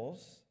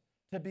 rebels,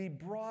 to be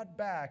brought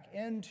back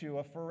into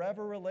a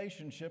forever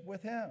relationship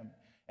with him.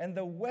 And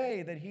the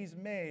way that he's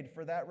made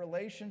for that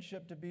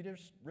relationship to be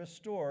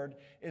restored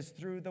is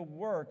through the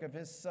work of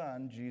his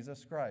Son,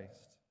 Jesus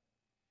Christ.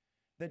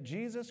 That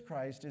Jesus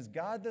Christ is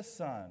God the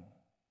Son,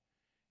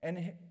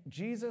 and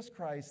Jesus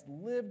Christ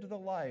lived the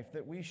life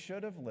that we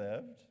should have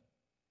lived.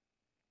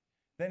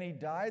 Then he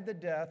died the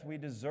death we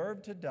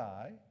deserved to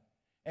die,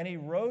 and he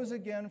rose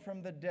again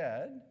from the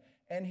dead,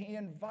 and he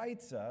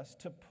invites us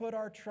to put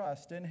our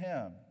trust in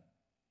him.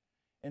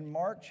 In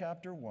Mark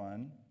chapter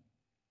 1,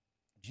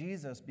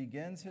 Jesus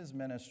begins his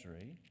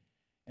ministry,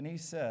 and he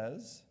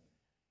says,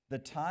 "The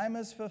time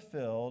is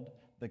fulfilled,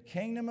 the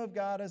kingdom of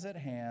God is at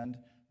hand,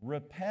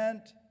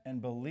 repent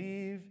and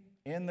believe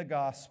in the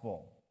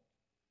gospel."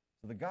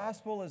 So the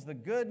gospel is the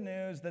good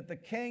news that the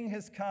king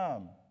has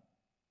come.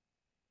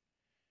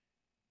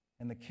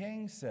 And the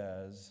king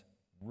says,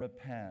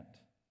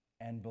 repent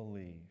and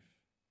believe.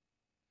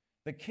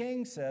 The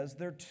king says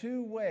there are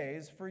two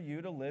ways for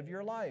you to live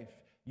your life.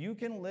 You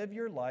can live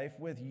your life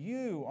with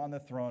you on the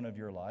throne of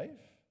your life.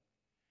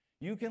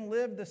 You can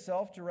live the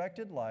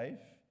self-directed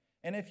life.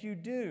 And if you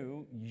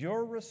do,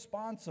 you're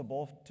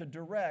responsible to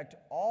direct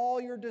all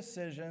your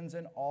decisions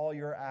and all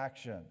your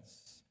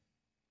actions.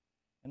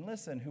 And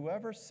listen,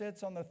 whoever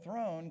sits on the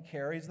throne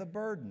carries the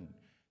burden.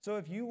 So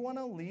if you want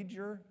to lead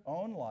your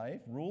own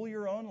life, rule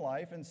your own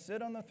life, and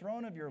sit on the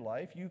throne of your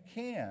life, you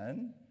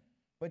can,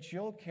 but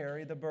you'll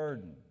carry the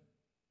burden.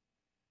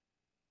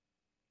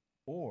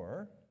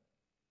 Or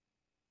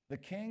the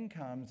king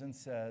comes and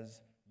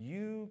says,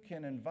 you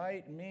can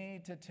invite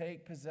me to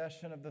take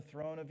possession of the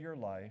throne of your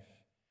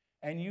life,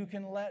 and you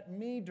can let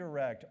me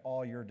direct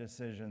all your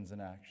decisions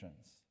and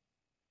actions.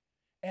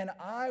 And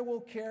I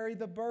will carry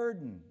the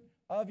burden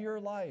of your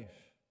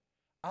life.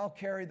 I'll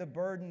carry the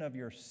burden of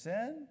your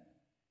sin,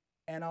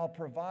 and I'll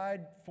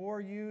provide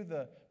for you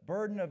the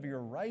burden of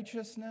your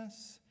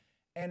righteousness.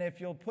 And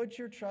if you'll put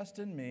your trust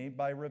in me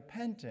by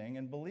repenting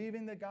and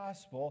believing the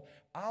gospel,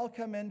 I'll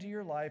come into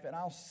your life and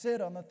I'll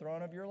sit on the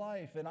throne of your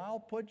life, and I'll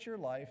put your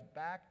life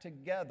back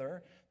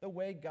together the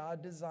way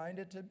God designed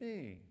it to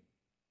be.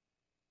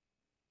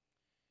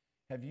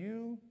 Have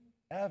you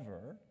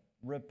ever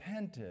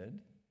repented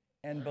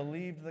and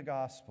believed the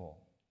gospel?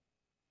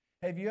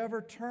 Have you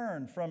ever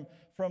turned from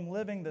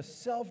living the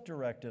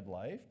self-directed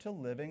life to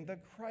living the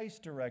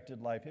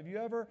Christ-directed life? Have you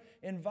ever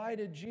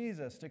invited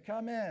Jesus to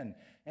come in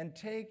and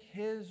take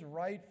his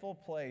rightful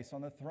place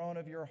on the throne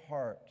of your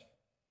heart?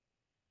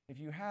 If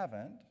you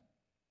haven't,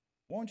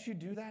 won't you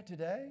do that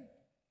today?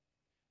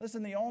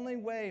 Listen, the only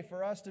way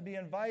for us to be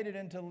invited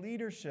into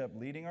leadership,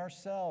 leading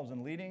ourselves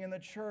and leading in the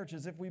church,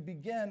 is if we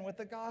begin with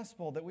the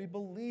gospel, that we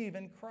believe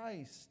in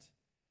Christ.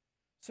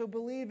 So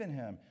believe in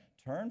him.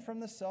 Turn from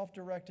the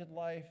self-directed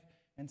life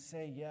and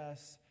say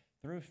yes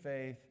through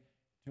faith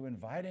to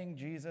inviting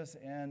Jesus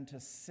in to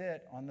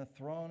sit on the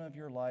throne of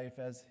your life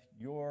as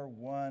your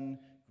one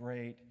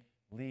great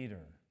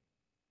leader.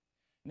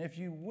 And if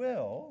you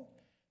will,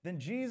 then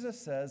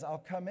Jesus says, I'll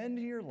come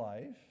into your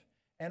life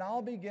and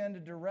I'll begin to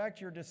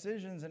direct your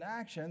decisions and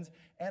actions,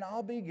 and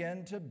I'll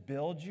begin to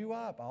build you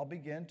up. I'll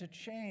begin to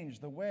change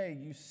the way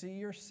you see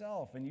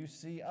yourself and you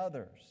see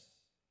others.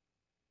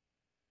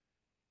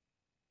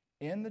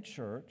 In the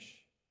church,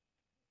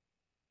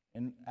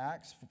 in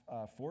Acts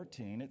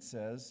 14, it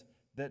says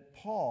that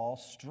Paul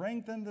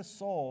strengthened the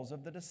souls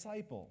of the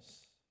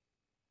disciples.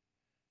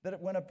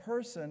 That when a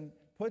person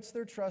puts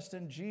their trust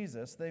in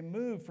Jesus, they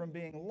move from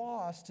being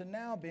lost to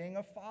now being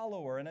a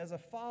follower. And as a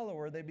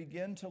follower, they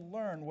begin to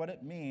learn what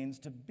it means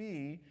to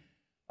be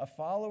a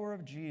follower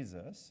of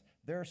Jesus.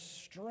 They're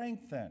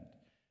strengthened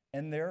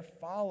in their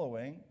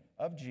following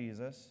of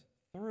Jesus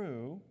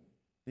through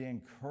the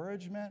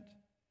encouragement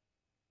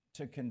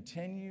to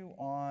continue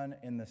on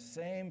in the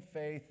same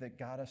faith that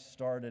got us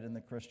started in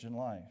the Christian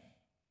life.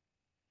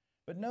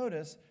 But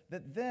notice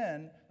that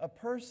then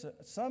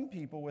some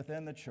people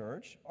within the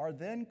church are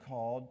then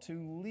called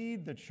to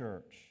lead the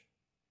church.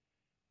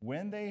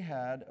 When they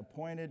had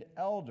appointed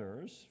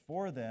elders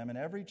for them in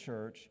every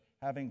church,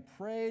 having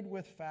prayed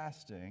with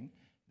fasting,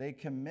 they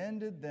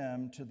commended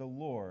them to the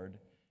Lord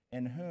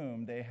in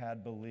whom they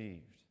had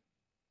believed.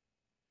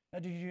 Now,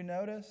 did you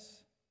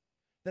notice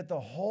that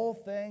the whole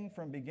thing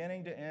from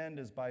beginning to end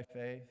is by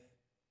faith?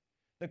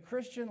 The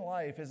Christian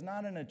life is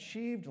not an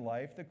achieved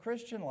life. The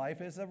Christian life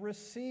is a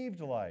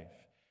received life.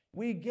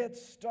 We get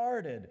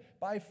started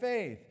by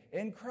faith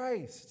in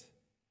Christ,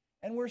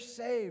 and we're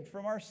saved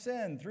from our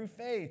sin through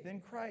faith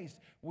in Christ.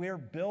 We're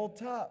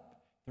built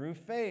up through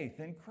faith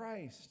in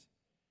Christ,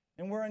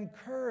 and we're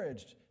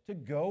encouraged to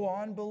go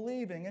on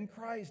believing in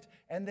Christ,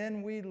 and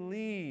then we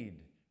lead.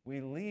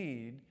 We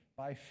lead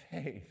by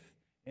faith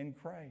in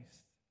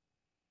Christ,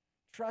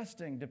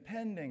 trusting,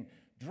 depending,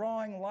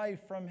 drawing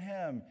life from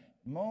Him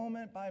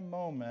moment by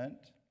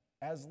moment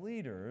as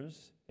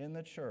leaders in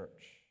the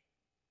church.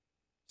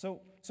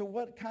 So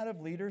what kind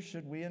of leaders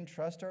should we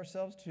entrust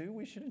ourselves to?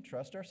 We should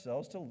entrust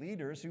ourselves to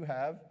leaders who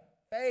have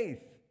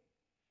faith,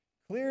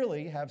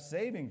 clearly have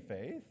saving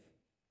faith,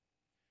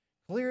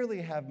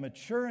 clearly have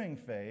maturing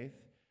faith,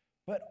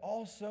 but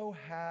also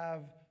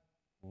have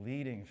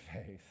leading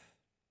faith.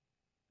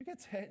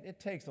 It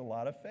takes a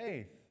lot of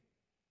faith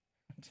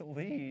to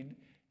lead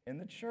in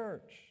the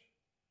church.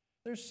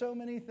 There's so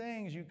many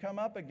things you come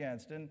up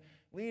against in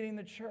leading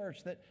the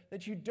church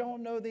that you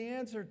don't know the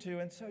answer to,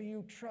 and so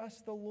you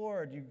trust the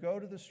Lord. You go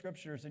to the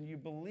Scriptures and you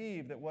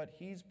believe that what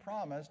He's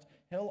promised,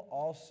 He'll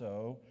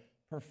also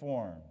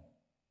perform.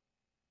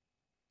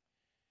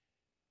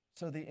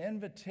 So the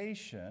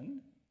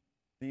invitation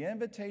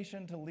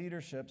to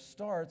leadership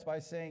starts by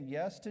saying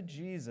yes to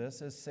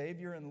Jesus as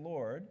Savior and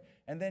Lord,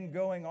 and then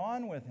going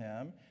on with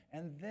Him,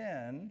 and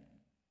then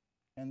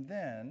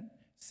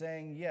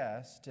saying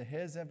yes to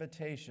His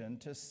invitation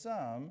to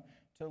some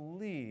to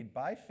lead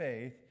by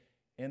faith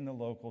in the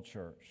local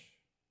church.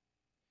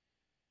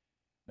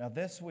 Now,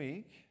 this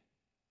week,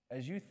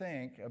 as you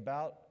think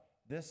about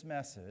this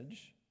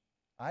message,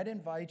 I'd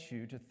invite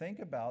you to think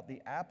about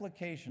the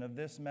application of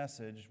this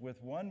message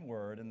with one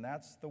word, and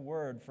that's the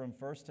word from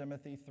 1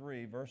 Timothy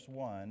 3, verse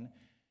 1,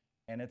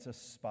 and it's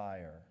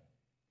aspire.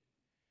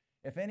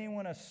 If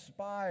anyone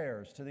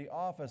aspires to the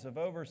office of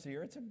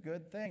overseer, it's a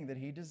good thing that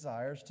he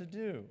desires to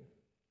do.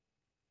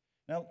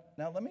 Now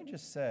let me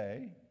just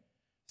say,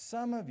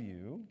 some of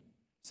you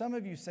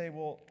say,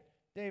 well,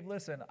 Dave,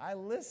 listen, I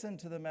listened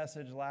to the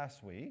message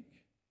last week,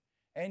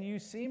 and you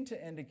seem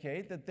to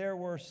indicate that there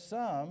were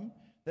some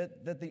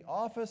that the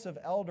office of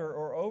elder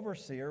or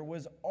overseer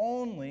was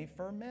only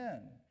for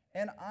men,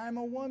 and I'm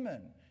a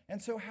woman,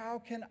 and so how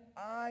can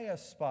I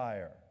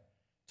aspire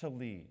to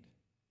lead?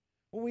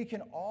 Well, we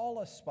can all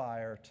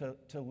aspire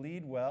to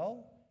lead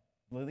well,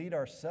 lead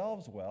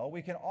ourselves well.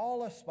 We can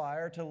all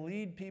aspire to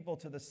lead people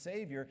to the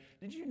Savior.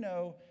 Did you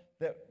know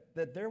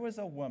that there was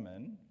a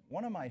woman,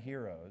 one of my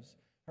heroes,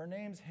 her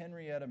name's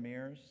Henrietta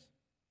Mears?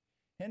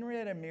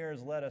 Henrietta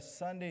Mears led a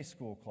Sunday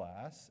school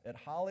class at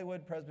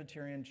Hollywood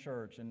Presbyterian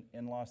Church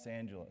in Los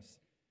Angeles.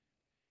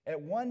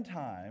 At one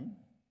time,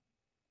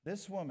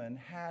 this woman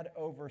had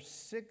over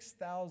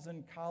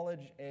 6,000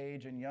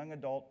 college-age and young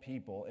adult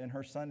people in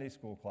her Sunday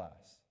school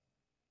class.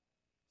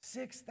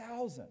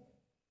 6,000.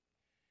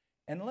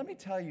 And let me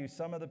tell you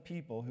some of the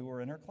people who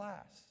were in her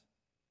class.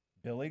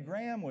 Billy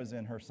Graham was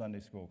in her Sunday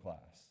school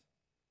class.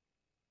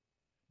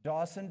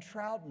 Dawson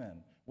Troutman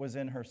was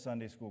in her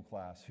Sunday school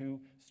class,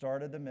 who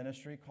started the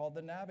ministry called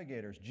the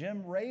Navigators.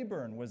 Jim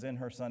Rayburn was in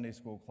her Sunday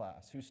school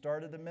class, who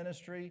started the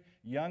ministry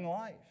Young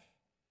Life.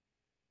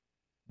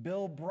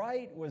 Bill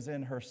Bright was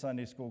in her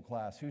Sunday school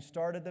class, who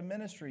started the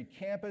ministry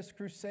Campus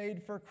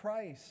Crusade for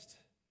Christ.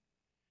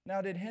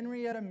 Now, did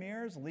Henrietta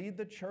Mears lead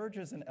the church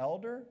as an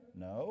elder?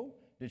 No.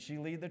 Did she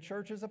lead the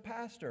church as a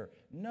pastor?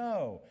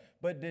 No.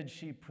 But did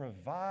she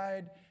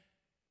provide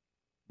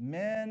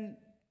men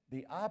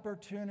the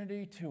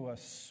opportunity to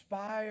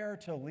aspire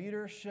to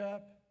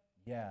leadership?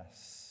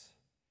 Yes.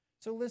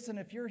 So listen,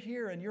 if you're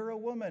here and you're a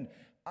woman,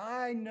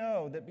 I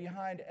know that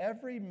behind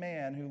every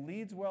man who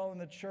leads well in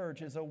the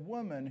church is a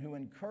woman who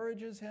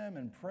encourages him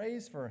and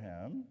prays for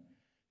him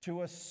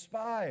to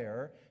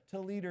aspire to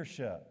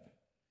leadership.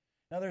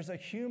 Now, there's a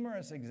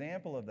humorous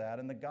example of that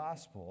in the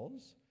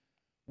Gospels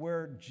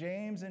where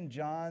James and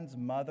John's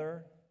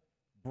mother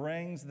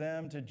brings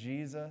them to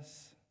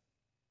Jesus.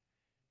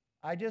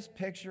 I just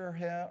picture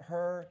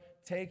her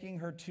taking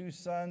her two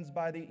sons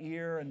by the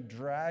ear and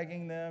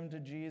dragging them to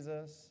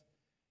Jesus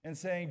and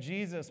saying,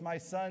 Jesus, my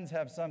sons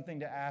have something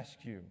to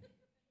ask you.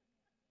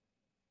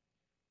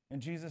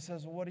 And Jesus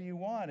says, well, what do you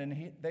want?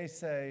 And they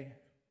say,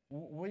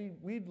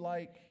 we'd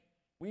like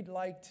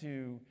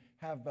to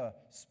have a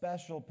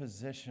special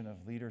position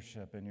of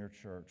leadership in your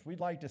church.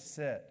 We'd like to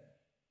sit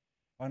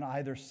on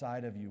either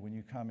side of you when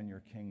you come in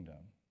your kingdom.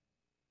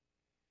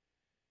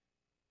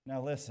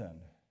 Now listen,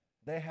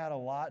 They had a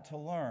lot to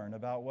learn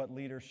about what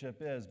leadership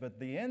is, but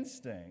the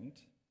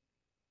instinct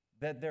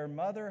that their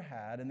mother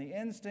had and the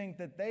instinct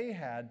that they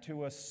had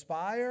to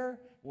aspire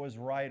was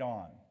right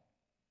on.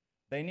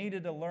 They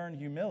needed to learn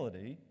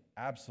humility,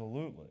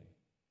 absolutely.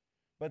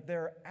 But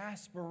their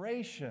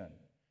aspiration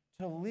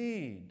to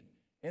lead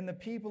in the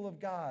people of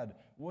God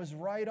was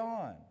right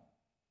on.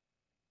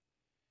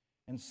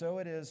 And so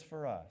it is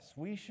for us.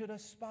 We should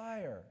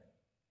aspire.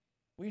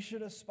 We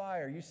should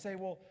aspire. You say,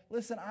 well,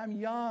 listen, I'm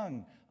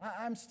young.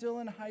 I'm still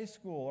in high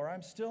school, or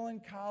I'm still in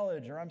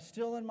college, or I'm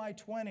still in my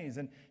 20s.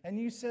 And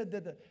you said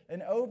that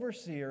an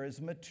overseer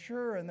is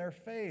mature in their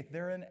faith.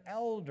 They're an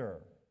elder.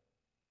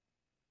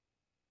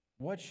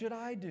 What should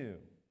I do?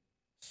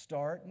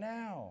 Start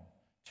now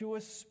to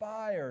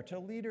aspire to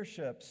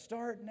leadership.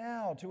 Start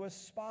now to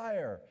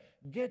aspire.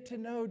 Get to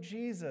know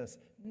Jesus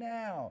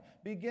now.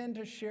 Begin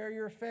to share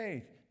your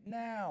faith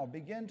now.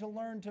 Begin to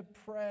learn to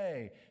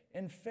pray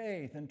in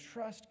faith and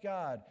trust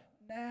God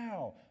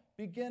now.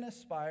 Begin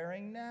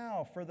aspiring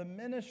now for the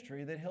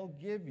ministry that He'll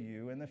give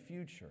you in the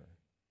future.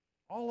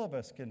 All of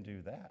us can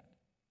do that.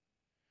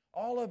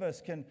 All of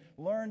us can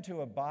learn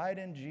to abide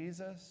in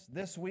Jesus.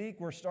 This week,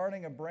 we're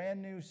starting a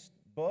brand new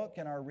book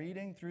in our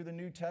reading through the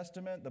New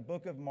Testament, the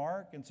book of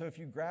Mark. And so if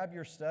you grab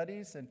your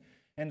studies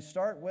and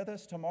start with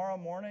us tomorrow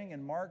morning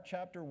in Mark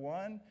chapter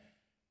 1,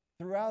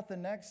 throughout the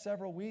next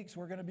several weeks,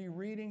 we're going to be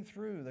reading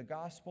through the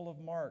Gospel of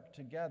Mark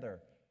together.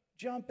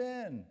 Jump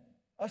in.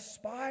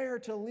 Aspire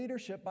to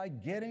leadership by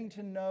getting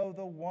to know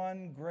the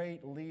one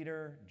great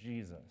leader,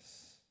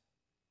 Jesus.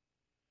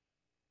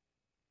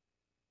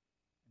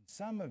 And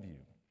some of you,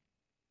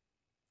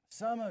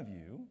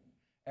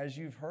 as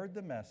you've heard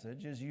the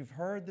message, as you've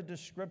heard the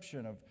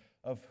description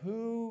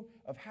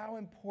of how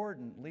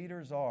important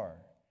leaders are,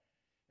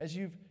 as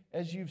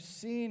you've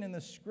seen in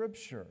the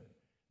Scripture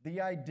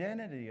the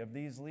identity of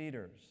these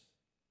leaders,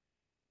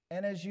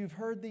 and as you've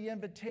heard the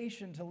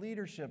invitation to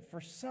leadership,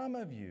 for some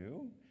of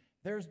you,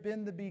 there's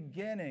been the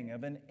beginning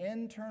of an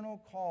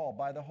internal call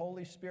by the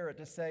Holy Spirit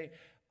to say,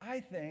 I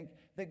think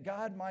that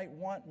God might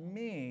want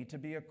me to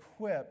be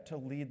equipped to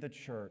lead the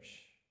church.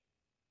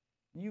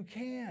 You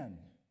can.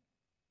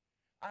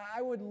 I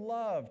would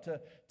love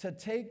to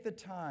take the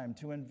time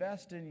to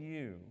invest in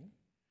you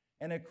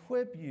and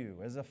equip you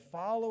as a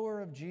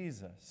follower of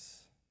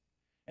Jesus.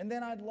 And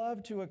then I'd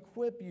love to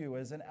equip you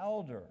as an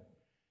elder.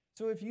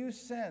 So if you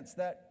sense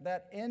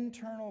that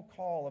internal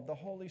call of the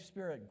Holy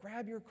Spirit,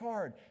 grab your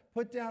card,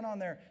 put down on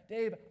there,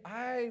 Dave,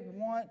 I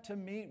want to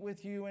meet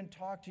with you and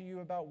talk to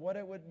you about what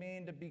it would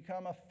mean to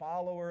become a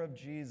follower of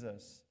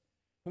Jesus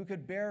who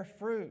could bear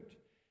fruit.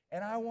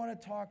 And I want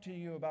to talk to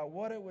you about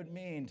what it would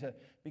mean to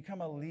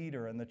become a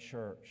leader in the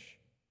church.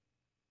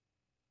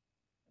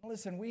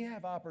 Listen, we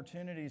have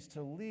opportunities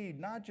to lead,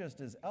 not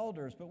just as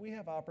elders, but we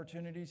have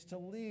opportunities to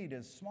lead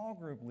as small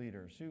group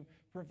leaders who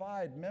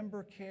provide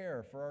member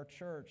care for our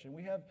church. And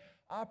we have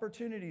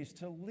opportunities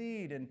to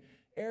lead in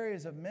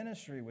areas of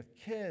ministry with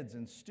kids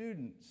and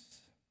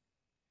students.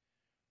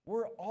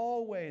 We're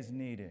always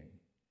needing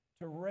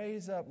to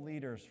raise up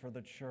leaders for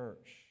the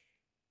church.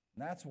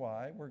 And that's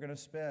why we're going to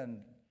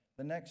spend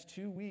the next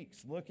 2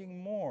 weeks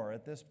looking more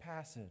at this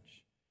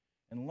passage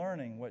and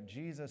learning what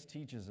Jesus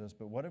teaches us.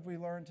 But what have we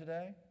learned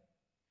today?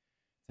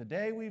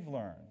 Today we've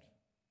learned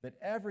that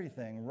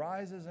everything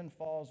rises and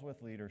falls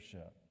with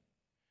leadership.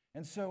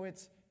 And so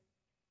it's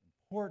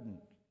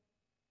important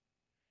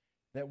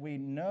that we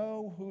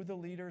know who the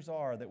leaders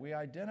are, that we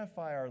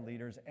identify our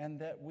leaders, and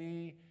that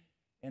we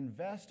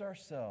invest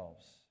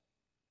ourselves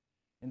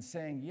in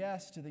saying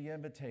yes to the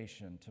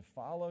invitation to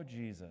follow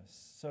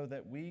Jesus so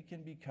that we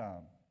can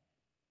become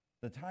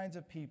the kinds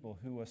of people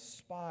who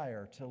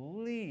aspire to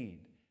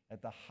lead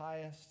at the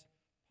highest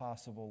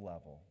possible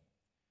level.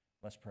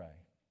 Let's pray.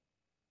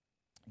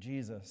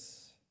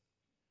 Jesus,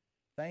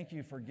 thank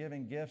you for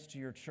giving gifts to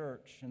your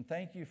church, and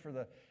thank you for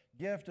the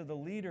gift of the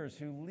leaders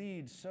who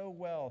lead so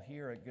well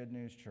here at Good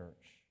News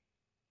Church.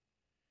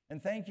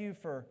 And thank you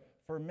for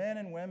men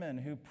and women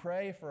who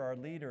pray for our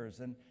leaders,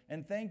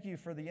 and thank you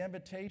for the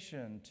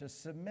invitation to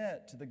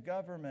submit to the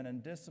government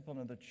and discipline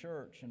of the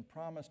church and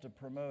promise to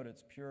promote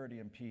its purity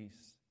and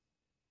peace.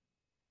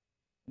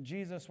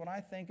 Jesus, when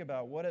I think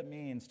about what it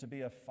means to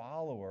be a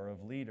follower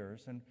of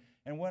leaders,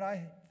 and when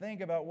I think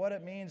about what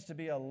it means to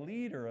be a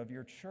leader of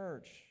your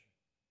church,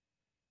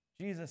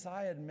 Jesus,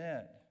 I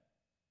admit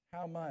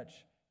how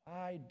much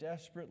I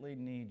desperately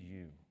need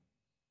you.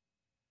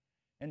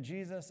 And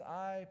Jesus,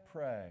 I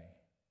pray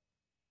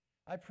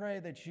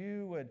that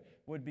you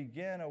would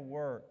begin a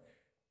work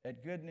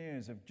at Good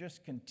News of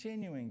just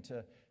continuing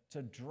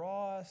to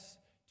draw us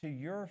to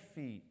your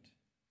feet.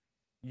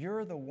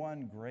 You're the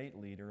one great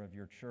leader of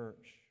your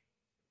church.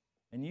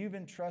 And you've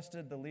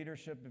entrusted the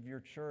leadership of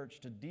your church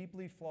to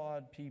deeply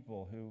flawed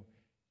people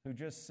who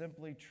just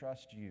simply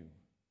trust you.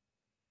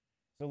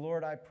 So,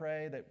 Lord, I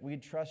pray that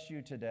we'd trust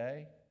you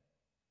today.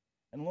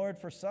 And, Lord,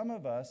 for some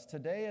of us,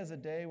 today is a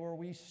day where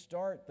we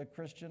start the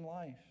Christian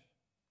life.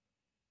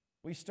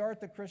 We start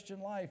the Christian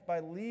life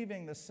by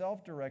leaving the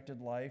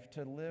self-directed life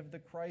to live the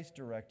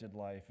Christ-directed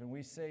life, and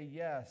we say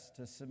yes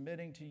to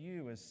submitting to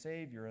you as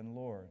Savior and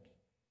Lord.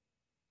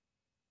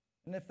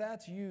 And if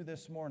that's you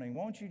this morning,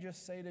 won't you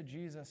just say to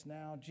Jesus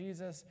now,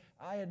 Jesus,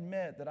 I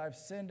admit that I've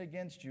sinned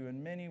against you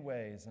in many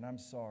ways, and I'm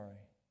sorry.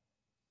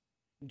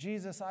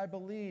 Jesus, I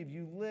believe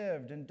you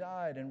lived and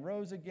died and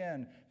rose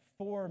again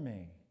for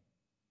me.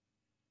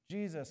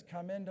 Jesus,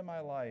 come into my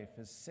life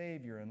as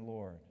Savior and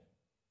Lord,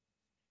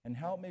 and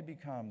help me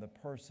become the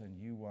person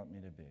you want me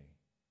to be.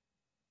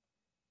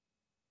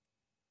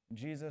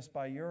 Jesus,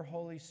 by your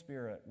Holy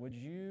Spirit, would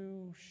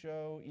you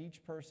show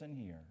each person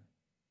here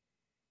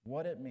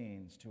what it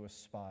means to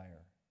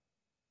aspire,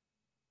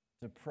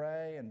 to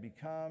pray and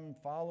become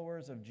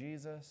followers of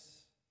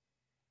Jesus,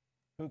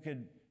 who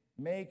could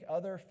make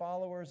other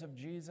followers of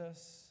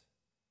Jesus,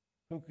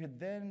 who could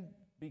then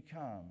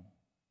become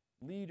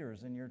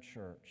leaders in your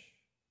church.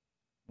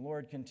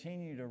 Lord,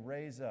 continue to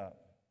raise up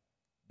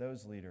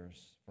those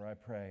leaders, for I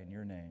pray in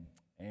your name.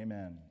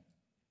 Amen.